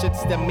being,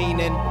 shit's the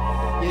meaning.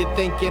 You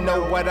think you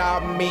know what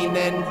I'm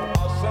meaning?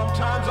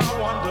 Sometimes I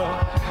wonder,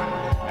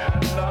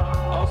 and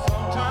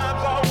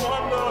sometimes I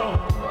wonder,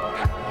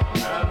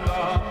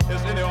 and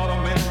is any other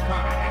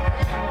mankind,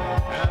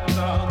 and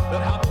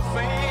that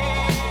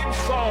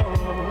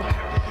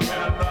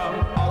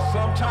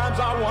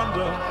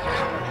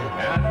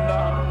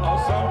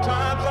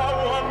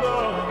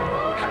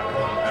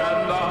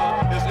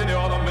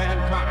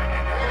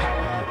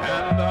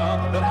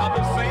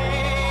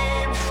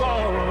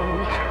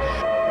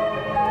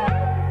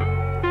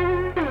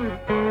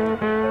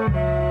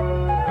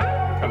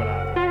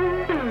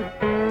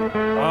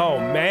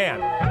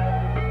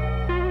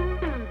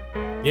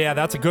Yeah,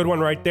 that's a good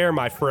one right there,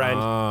 my friend.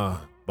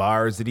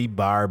 Barsity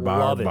bar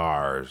Love it.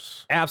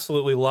 bars.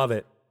 Absolutely love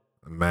it.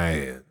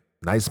 Man,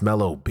 nice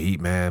mellow beat,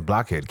 man.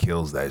 Blockhead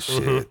kills that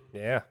shit.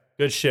 Yeah,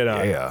 good shit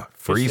on it. Yeah,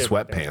 Free shit,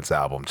 Sweatpants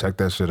album. Check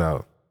that shit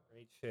out.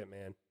 Great shit,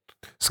 man.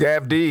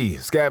 Scav D,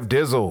 Scav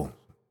Dizzle.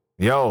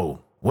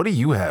 Yo, what do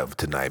you have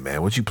tonight,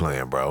 man? What you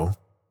playing, bro?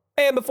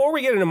 Hey, and before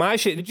we get into my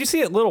shit, did you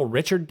see that Little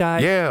Richard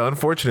died? Yeah,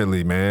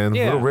 unfortunately, man.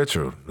 Yeah. Little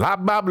Richard. La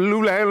ba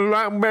loo la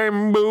la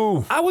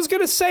bamboo. I was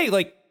going to say,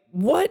 like,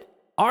 what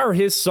are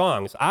his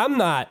songs? I'm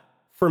not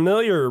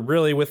familiar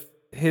really with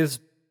his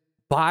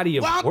body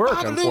of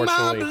work,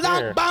 unfortunately.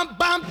 Here.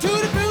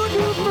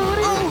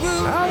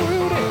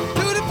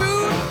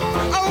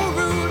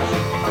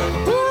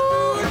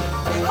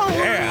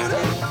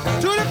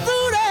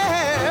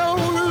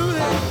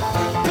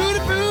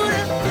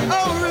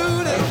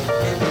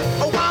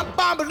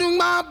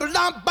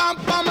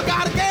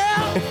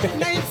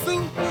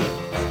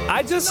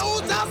 I just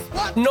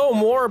know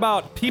more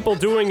about people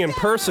doing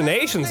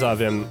impersonations of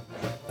him,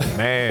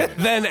 man,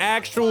 than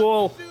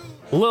actual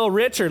Lil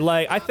Richard.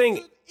 Like, I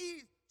think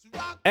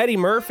Eddie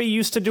Murphy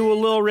used to do a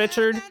Lil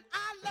Richard.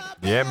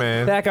 Yeah,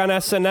 man. Back on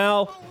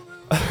SNL.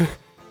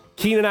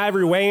 Keenan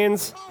Ivory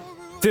Wayans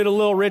did a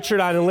Lil Richard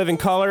on In Living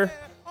Color.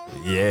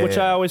 Yeah. Which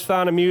I always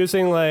found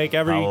amusing. Like,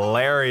 every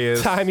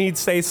hilarious time he'd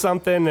say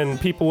something and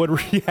people would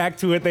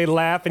react to it, they'd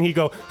laugh and he'd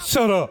go,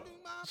 "Shut up.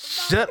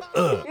 Shut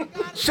up.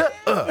 Shut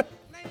up."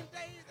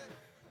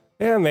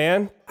 Yeah,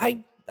 man.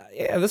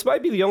 This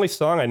might be the only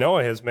song I know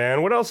of his,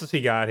 man. What else has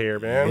he got here,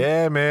 man?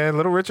 Yeah, man.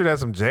 Little Richard has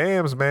some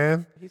jams,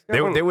 man.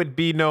 There would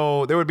be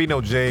no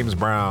James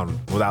Brown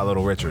without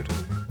Little Richard.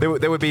 There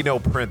would be no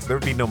Prince. There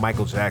would be no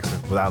Michael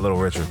Jackson without Little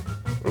Richard.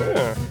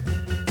 Yeah.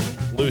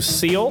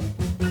 Lucille.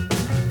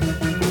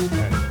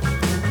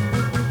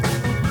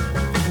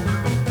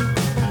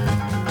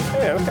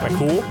 Yeah, that's kind of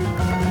cool.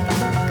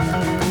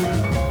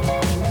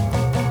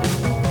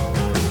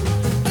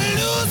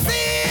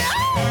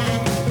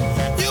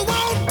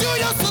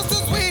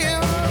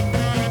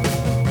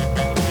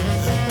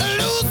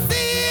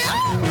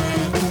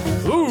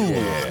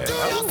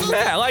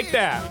 Yeah, I like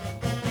that.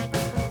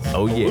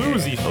 Oh, yeah.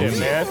 Bluesy shit,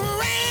 man.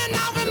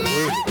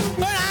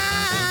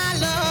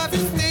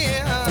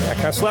 Yeah, I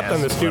kind of slept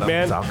on this dude,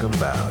 man. Talking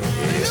about,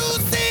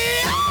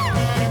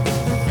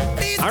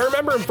 I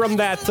remember him from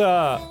that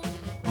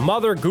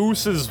Mother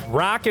Goose's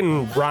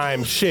Rockin'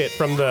 Rhyme shit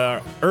from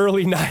the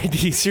early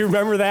 90s. You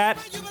remember that?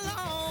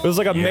 It was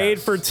like a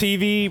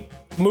made-for-TV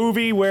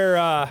movie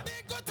where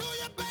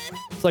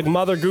it's like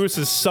Mother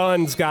Goose's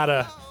son's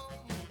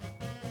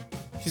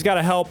she's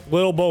gotta help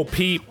Lil Bo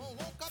Peep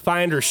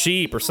find her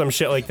sheep or some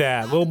shit like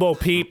that. Lil Bo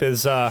Peep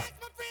is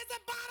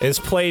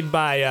played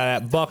by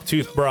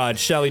bucktooth broad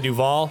Shelley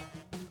Duvall.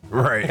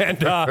 Right.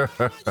 And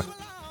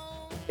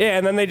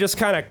and then they just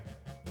kind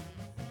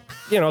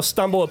of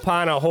stumble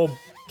upon a whole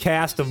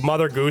cast of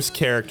Mother Goose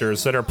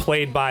characters that are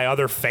played by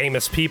other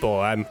famous people.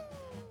 I'm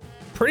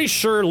pretty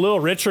sure Lil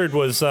Richard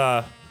was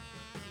who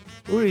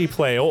did he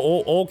play?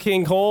 Old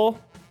King Cole?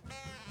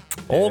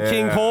 Old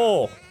King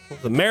Cole.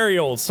 The merry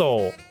old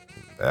soul.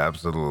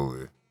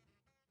 Absolutely.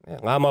 Yeah,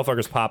 a lot of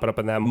motherfuckers popping up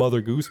in that Mother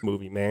Goose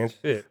movie, man.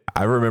 Shit.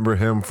 I remember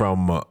him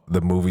from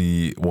the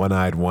movie One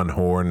Eyed, One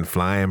Horn,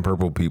 Flying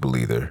Purple People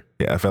Eater.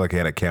 Yeah, I felt like he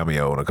had a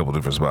cameo in a couple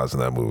different spots in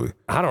that movie.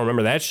 I don't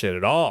remember that shit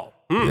at all.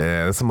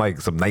 Yeah, that's some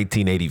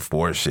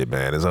 1984 shit,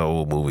 man. It's an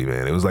old movie,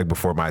 man. It was like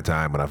before my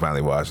time when I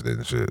finally watched it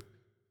and shit.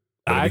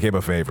 But it became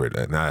a favorite.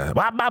 And I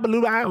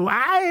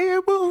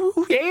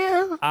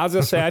was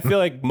gonna say, I feel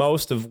like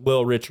most of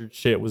Lil Richard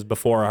shit was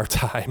before our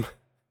time.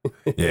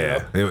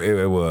 Yeah,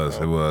 it was.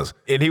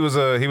 And he was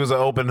an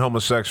open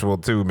homosexual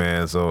too,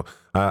 man. So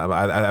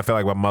I felt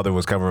like my mother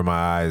was covering my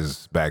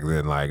eyes back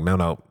then. Like,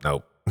 no.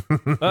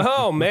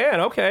 Oh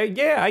man, okay,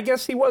 yeah. I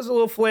guess he was a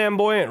little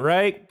flamboyant,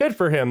 right? Good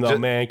for him though,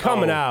 man.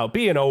 Coming out,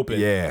 being open.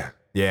 Yeah.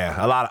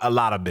 A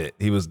lot of it.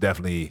 He was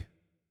definitely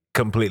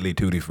completely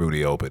tutti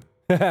frutti open.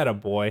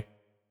 Attaboy.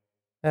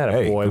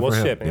 Well,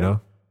 shit, man. You know.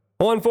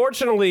 Well,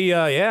 unfortunately, in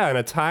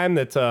a time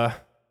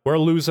that we're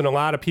losing a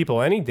lot of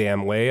people any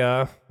damn way,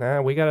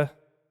 we gotta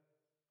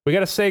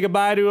say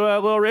goodbye to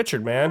Lil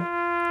Richard, man.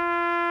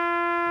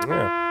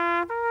 Yeah.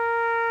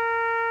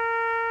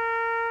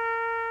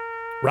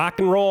 Rock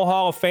and Roll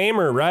Hall of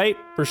Famer, right?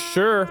 For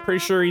sure. Pretty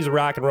sure he's a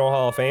Rock and Roll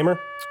Hall of Famer.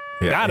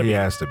 Yeah, he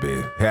has to be.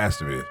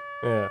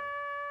 Yeah.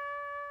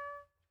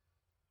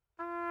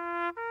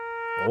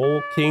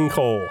 Old King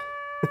Cole.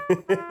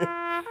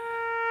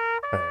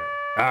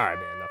 All right,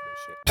 man. Enough of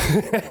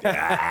this shit.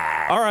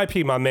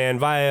 R.I.P. my man.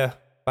 Vaya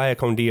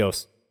con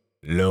Dios.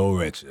 Lil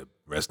Richard.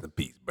 Rest in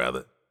peace,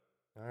 brother.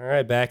 All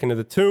right, back into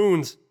the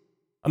tunes.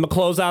 I'm going to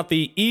close out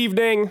the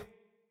evening.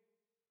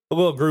 A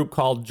little group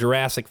called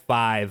Jurassic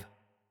 5.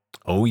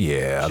 Oh,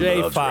 yeah. I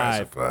love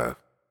Jurassic 5.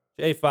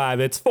 J5.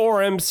 It's 4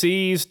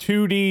 MCs,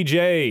 2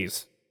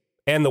 DJs.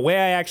 And the way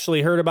I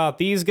actually heard about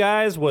these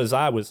guys was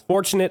I was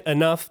fortunate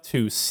enough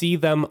to see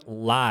them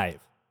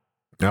live.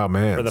 Oh,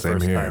 man. For the Same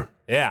first here. time.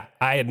 Yeah,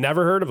 I had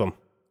never heard of them.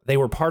 They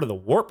were part of the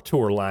Warped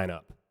Tour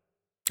lineup.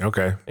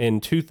 Okay. In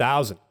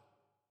 2000.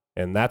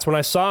 And that's when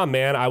I saw them,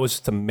 man. I was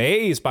just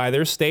amazed by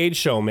their stage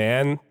show,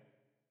 man.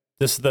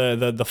 Just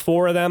the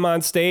four of them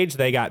on stage.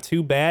 They got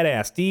 2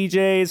 badass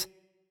DJs.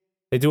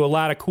 They do a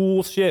lot of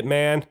cool shit,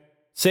 man.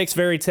 6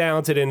 very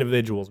talented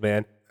individuals,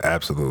 man.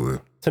 Absolutely.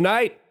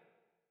 Tonight,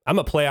 I'm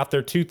going to play off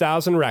their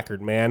 2000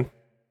 record, man.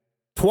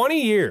 20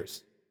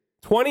 years.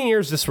 20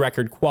 years this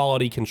record,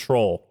 Quality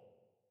Control,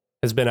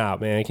 has been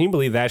out, man. Can you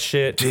believe that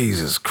shit?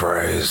 Jesus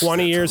Christ.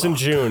 20 years in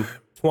June.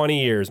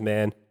 20 years,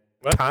 man.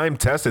 Time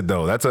tested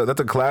though. That's a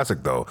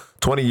classic though.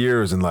 20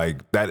 years and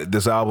like that.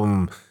 This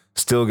album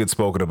still gets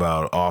spoken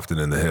about often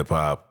in the hip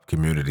hop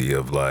community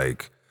of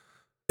like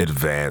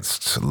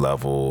advanced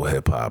level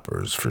hip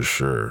hoppers for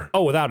sure.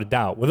 Oh, without a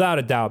doubt,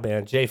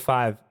 man.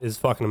 J5 is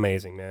fucking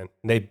amazing, man.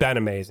 They've been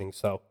amazing.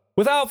 So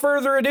without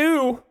further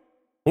ado,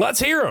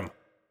 let's hear them.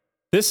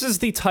 This is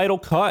the title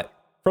cut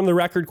from the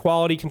record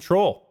Quality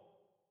Control.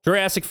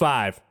 Jurassic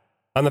 5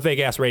 on the Fake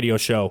Ass Radio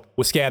Show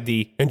with Scab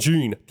D and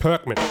Gene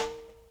Tuckman.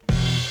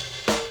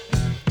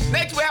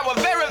 Next, we have a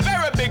very,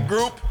 very big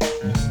group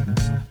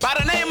by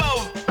the name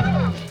of.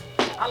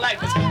 I like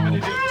this.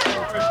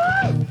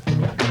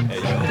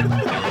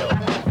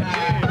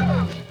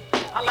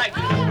 I like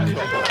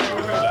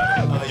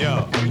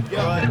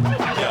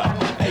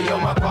Hey yo,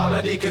 my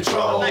quality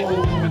control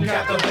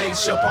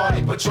captivates your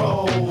party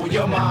patrol.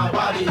 Your mind,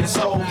 body, and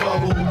soul flow.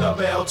 The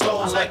bell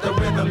tolls like the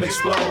rhythm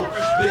explode.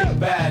 Big,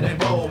 bad, and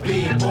bold,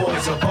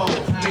 B-boys of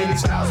old. Many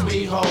styles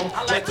we hold,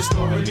 let the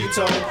story be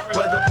told.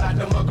 Whether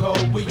platinum or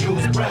gold, we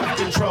use breath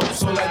control.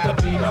 So let the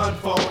beat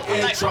unfold.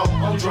 Intro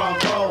on drum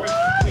roll.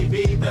 We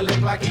beat the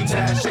lick like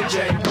Etash and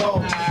J.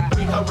 Cole.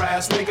 We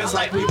harass niggas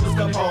like we was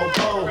the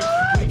po-po.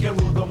 We can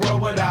rule the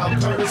world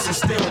without Curtis and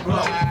still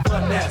blow.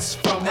 Finesse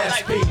from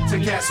SP to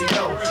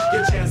Casio.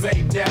 Your chance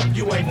ain't deaf,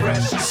 you ain't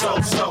fresh, you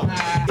so-so.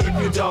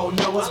 If you don't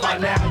know us by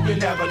now, you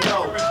never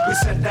know. We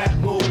set that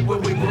mood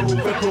when we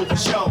groove and prove the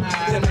show.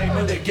 The name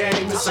of the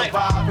game is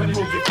survive and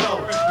prove your flow.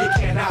 You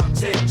can't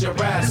outtake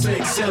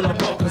Jurassic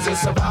syllable, cause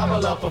it's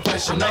survival of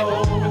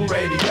professional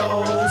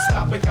radio.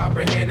 Stop and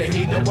comprehend and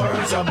heed the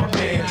words of my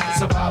pen.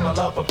 Survival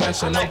of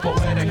professional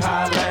poetic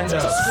Highlander.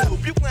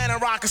 Scoop, you plan on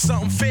rocking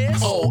something fierce?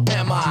 Oh,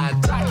 am I?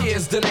 Doc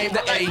is the name,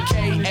 the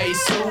AKA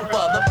Super.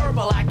 The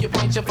verbal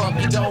acupuncture,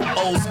 funky dope,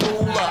 old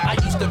schooler. I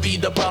used to be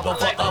the brother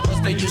for others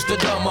they used to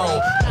dumb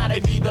on. Now they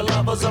be the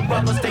lovers of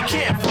brothers they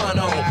can't front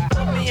on.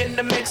 Put me in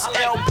the mix,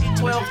 LP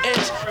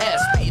 12-inch,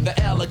 SP, the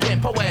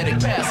elegant, poetic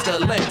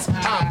pestilence.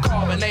 I'm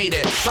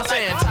carbonated, my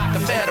Santa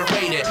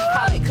confederated,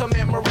 highly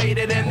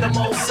commemorated and the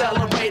most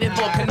celebrated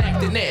for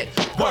connecting it.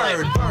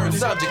 Word, verb,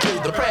 subject to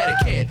the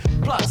predicate.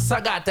 Plus, I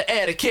got the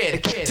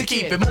etiquette to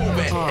keep it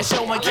moving and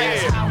showing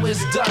cats how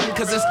it's done,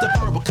 cause it's the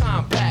verbal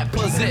combat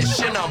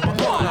position number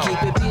 1.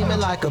 Keep it beaming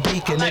like a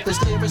beacon. If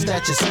it's lyrics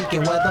that you're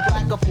seeking, whether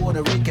black or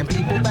Puerto Rican,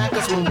 people back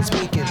us when we're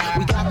speaking.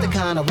 We got the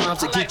kind of rhymes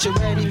to get you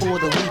ready for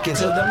the weekend.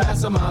 To the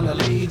mass amount of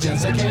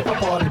legions, they came for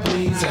party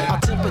pleasing. Our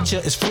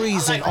temperature is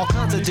freezing, all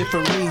kinds of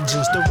different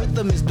regions. The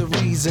rhythm is the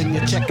reason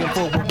you're checking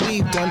for what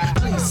we've done.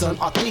 Please, son,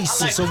 our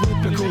thesis, so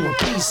rip it cool in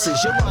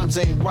pieces. Your rhymes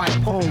ain't right,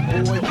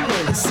 homeboy, you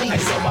ain't a season. Hey,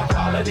 so my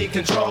quality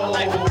control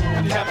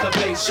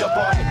captivates your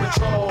body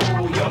patrol.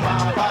 Your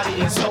mind,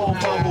 body, and soul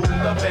fold.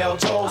 The bell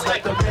tolls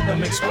like the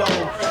rhythm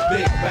explode.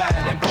 Big,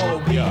 bad, and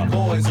bold,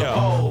 B-boys of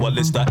old. Well,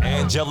 it's the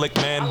angelic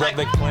man,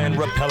 relic, plan,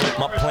 repellent.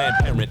 My planned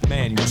parent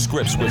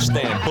manuscripts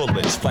withstand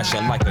bullets.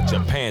 Flashing like a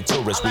Japan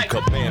tourist, we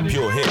command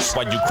pure hits.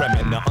 While you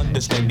cramming to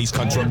understand these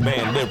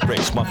contraband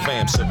lyrics, my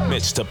fam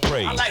submits to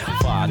pray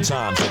 5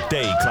 times a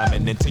day.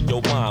 Climbing into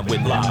your mind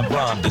with live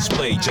rhyme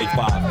display.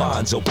 J5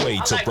 finds a way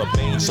to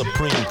remain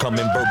supreme.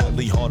 Coming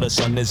verbally harder,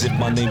 son, as if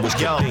my name was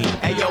Kadeem.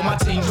 Hey yo, my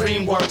team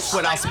dream works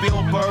without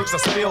Spielbergs or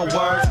spill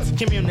words.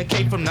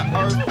 Communicate from the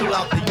earth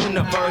throughout the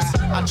universe.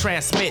 I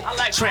transmit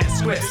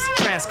transcripts,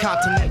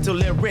 transcontinental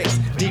lyrics,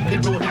 deeply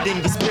rooted in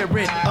your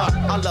spirit.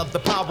 I love the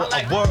power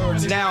of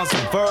words, nouns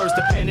and verbs,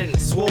 dependent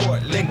and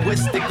sword.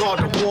 Linguistic art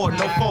of war,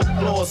 no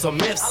folklores or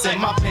myths in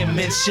my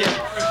penmanship.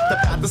 The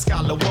path of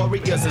scholar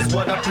warriors is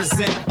what I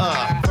present.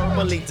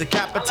 Verbally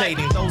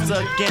decapitating those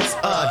against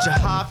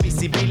Jahafi,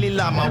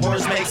 Sibilila, my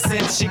words make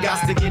sense. You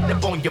got to get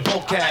up on your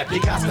vocab.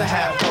 You got to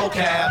have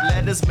vocab.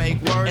 Letters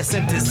make words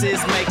and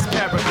sentences makes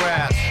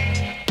paragraphs.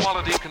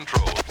 Quality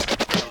control.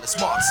 The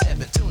smart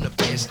 7 tuna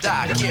fish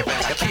die giving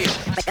a kid.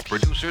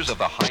 Producers of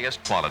the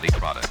highest quality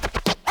product.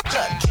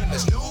 Cut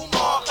Kim's new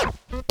mark.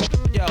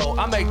 Yo,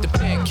 I make the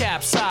pen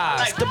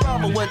capsize. The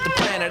brother with the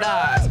planet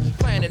eyes.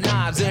 Planet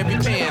knives, every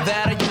pen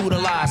that I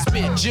utilize.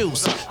 Spit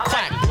juice,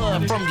 crack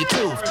blood from your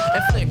tooth.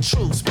 Inflict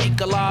truth, speak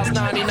a law's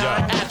 99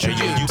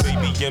 attributes. You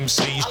baby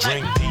MCs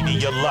drink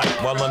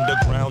Pedialyte. While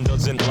underground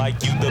doesn't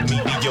like you, the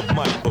media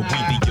might. But we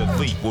the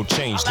elite will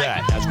change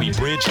that. As we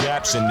bridge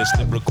gaps in this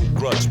lyrical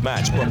grudge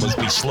match. Brothers,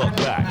 we slug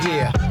back.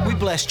 Yeah, we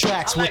bless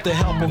tracks with the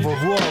help of a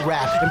raw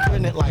rap. And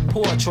print it like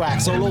poor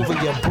tracks all over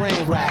your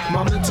brain rack.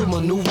 My mental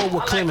maneuver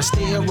will clear and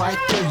steer right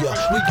through ya.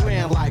 We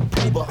grand like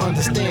Pooba,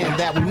 understand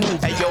that we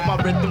move. Hey yo, my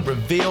rhythm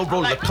reveal,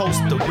 roller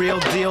coaster, real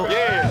deal.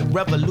 Yeah.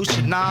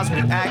 Revolutionize,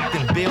 react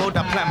and build.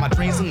 I plant my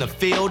dreams in the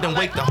field and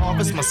wait to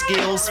harvest my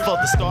skills for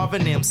the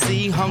starving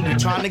MC, hungry,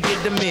 trying to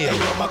get the meal.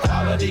 You're my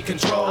quality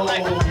control.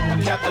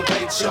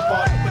 Captivates your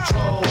party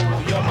patrol.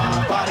 Your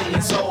mind, body,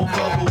 and soul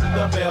flow.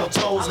 The bell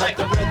tolls like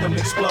the rhythm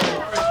explode.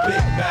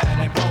 Big bad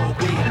and bold,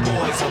 beat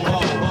boys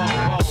alone.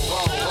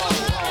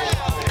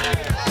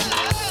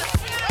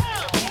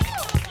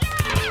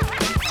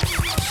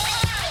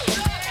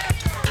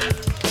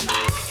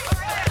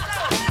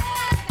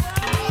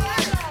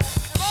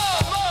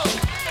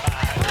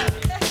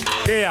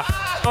 Yeah.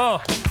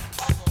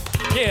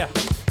 Yeah.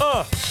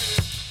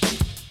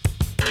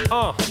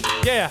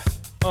 Yeah.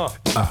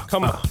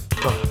 Come on.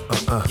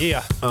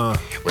 Yeah.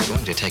 We're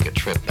going to take a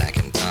trip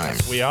back in time.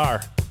 We are.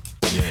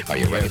 Are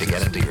you ready to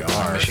get into your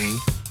time machine?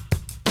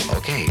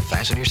 Okay,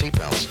 fasten your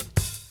seatbelts.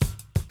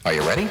 Are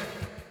you ready?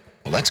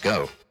 Well, let's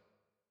go.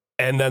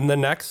 And then the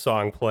next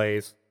song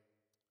plays.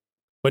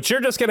 But you're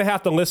just going to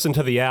have to listen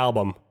to the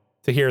album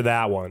to hear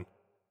that one.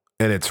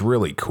 And it's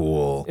really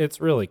cool.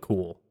 It's really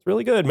cool. It's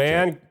really good,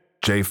 man.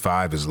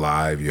 J5 is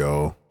live,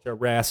 yo.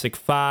 Jurassic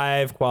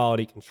 5,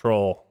 Quality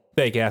Control,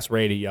 Fake Ass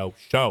Radio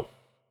Show.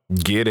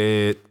 Get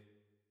it.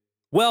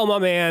 Well, my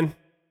man,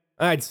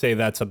 I'd say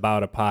that's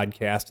about a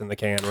podcast in the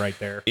can right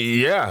there.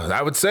 Yeah,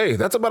 I would say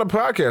that's about a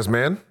podcast,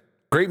 man.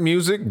 Great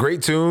music,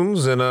 great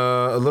tunes, and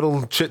a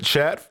little chit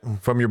chat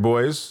from your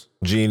boys,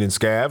 Gene and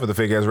Scav of the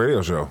Fake Ass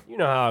Radio Show. You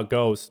know how it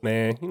goes,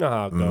 man. You know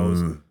how it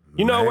goes.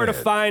 You know where to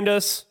find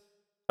us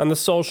on the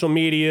social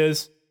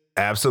medias.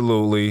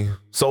 Absolutely.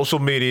 Social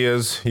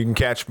medias. You can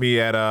catch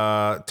me at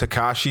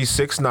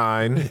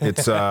Takashi69.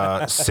 It's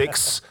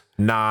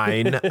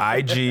 69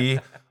 IG.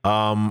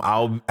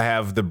 I'll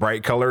have the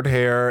bright colored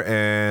hair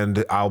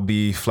and I'll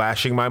be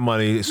flashing my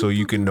money so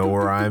you can know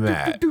where I'm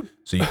at.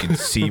 So you can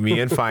see me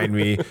and find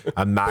me.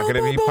 I'm not going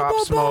to be Pop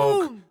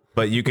Smoke,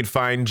 but you can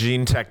find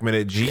Gene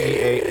Techman at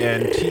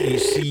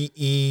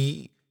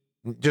GANTECE.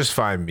 Just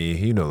find me.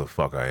 You know the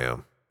fuck I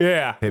am.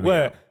 Yeah.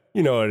 Well,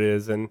 you know what it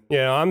is. And,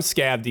 I'm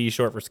Scav D,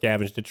 short for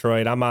Scavenge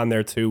Detroit. I'm on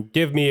there too.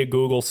 Give me a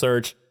Google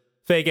search.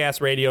 Fake Ass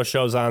Radio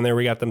Show's on there.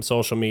 We got them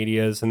social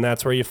medias, and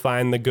that's where you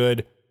find the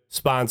good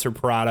sponsored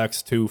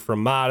products too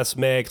from Modest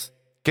Mix.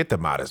 Get the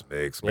Modest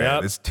Mix, man.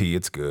 Yep. It's tea.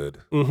 It's good.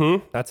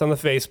 That's on the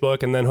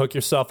Facebook, and then hook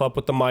yourself up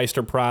with the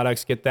Meister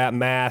products. Get that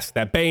mask,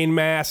 that Bane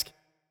mask.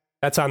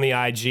 That's on the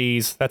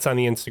IGs. That's on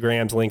the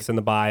Instagrams. Links in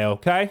the bio,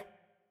 okay?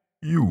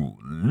 You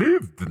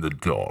lived in the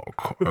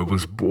dark. I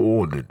was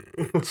born in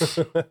it.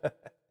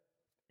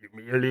 You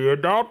merely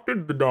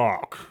adopted the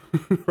dark.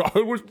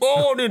 I was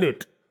born in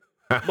it.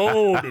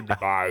 Molded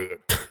by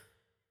it.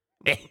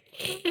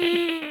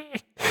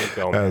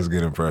 That was a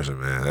good impression,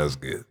 man. That was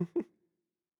good.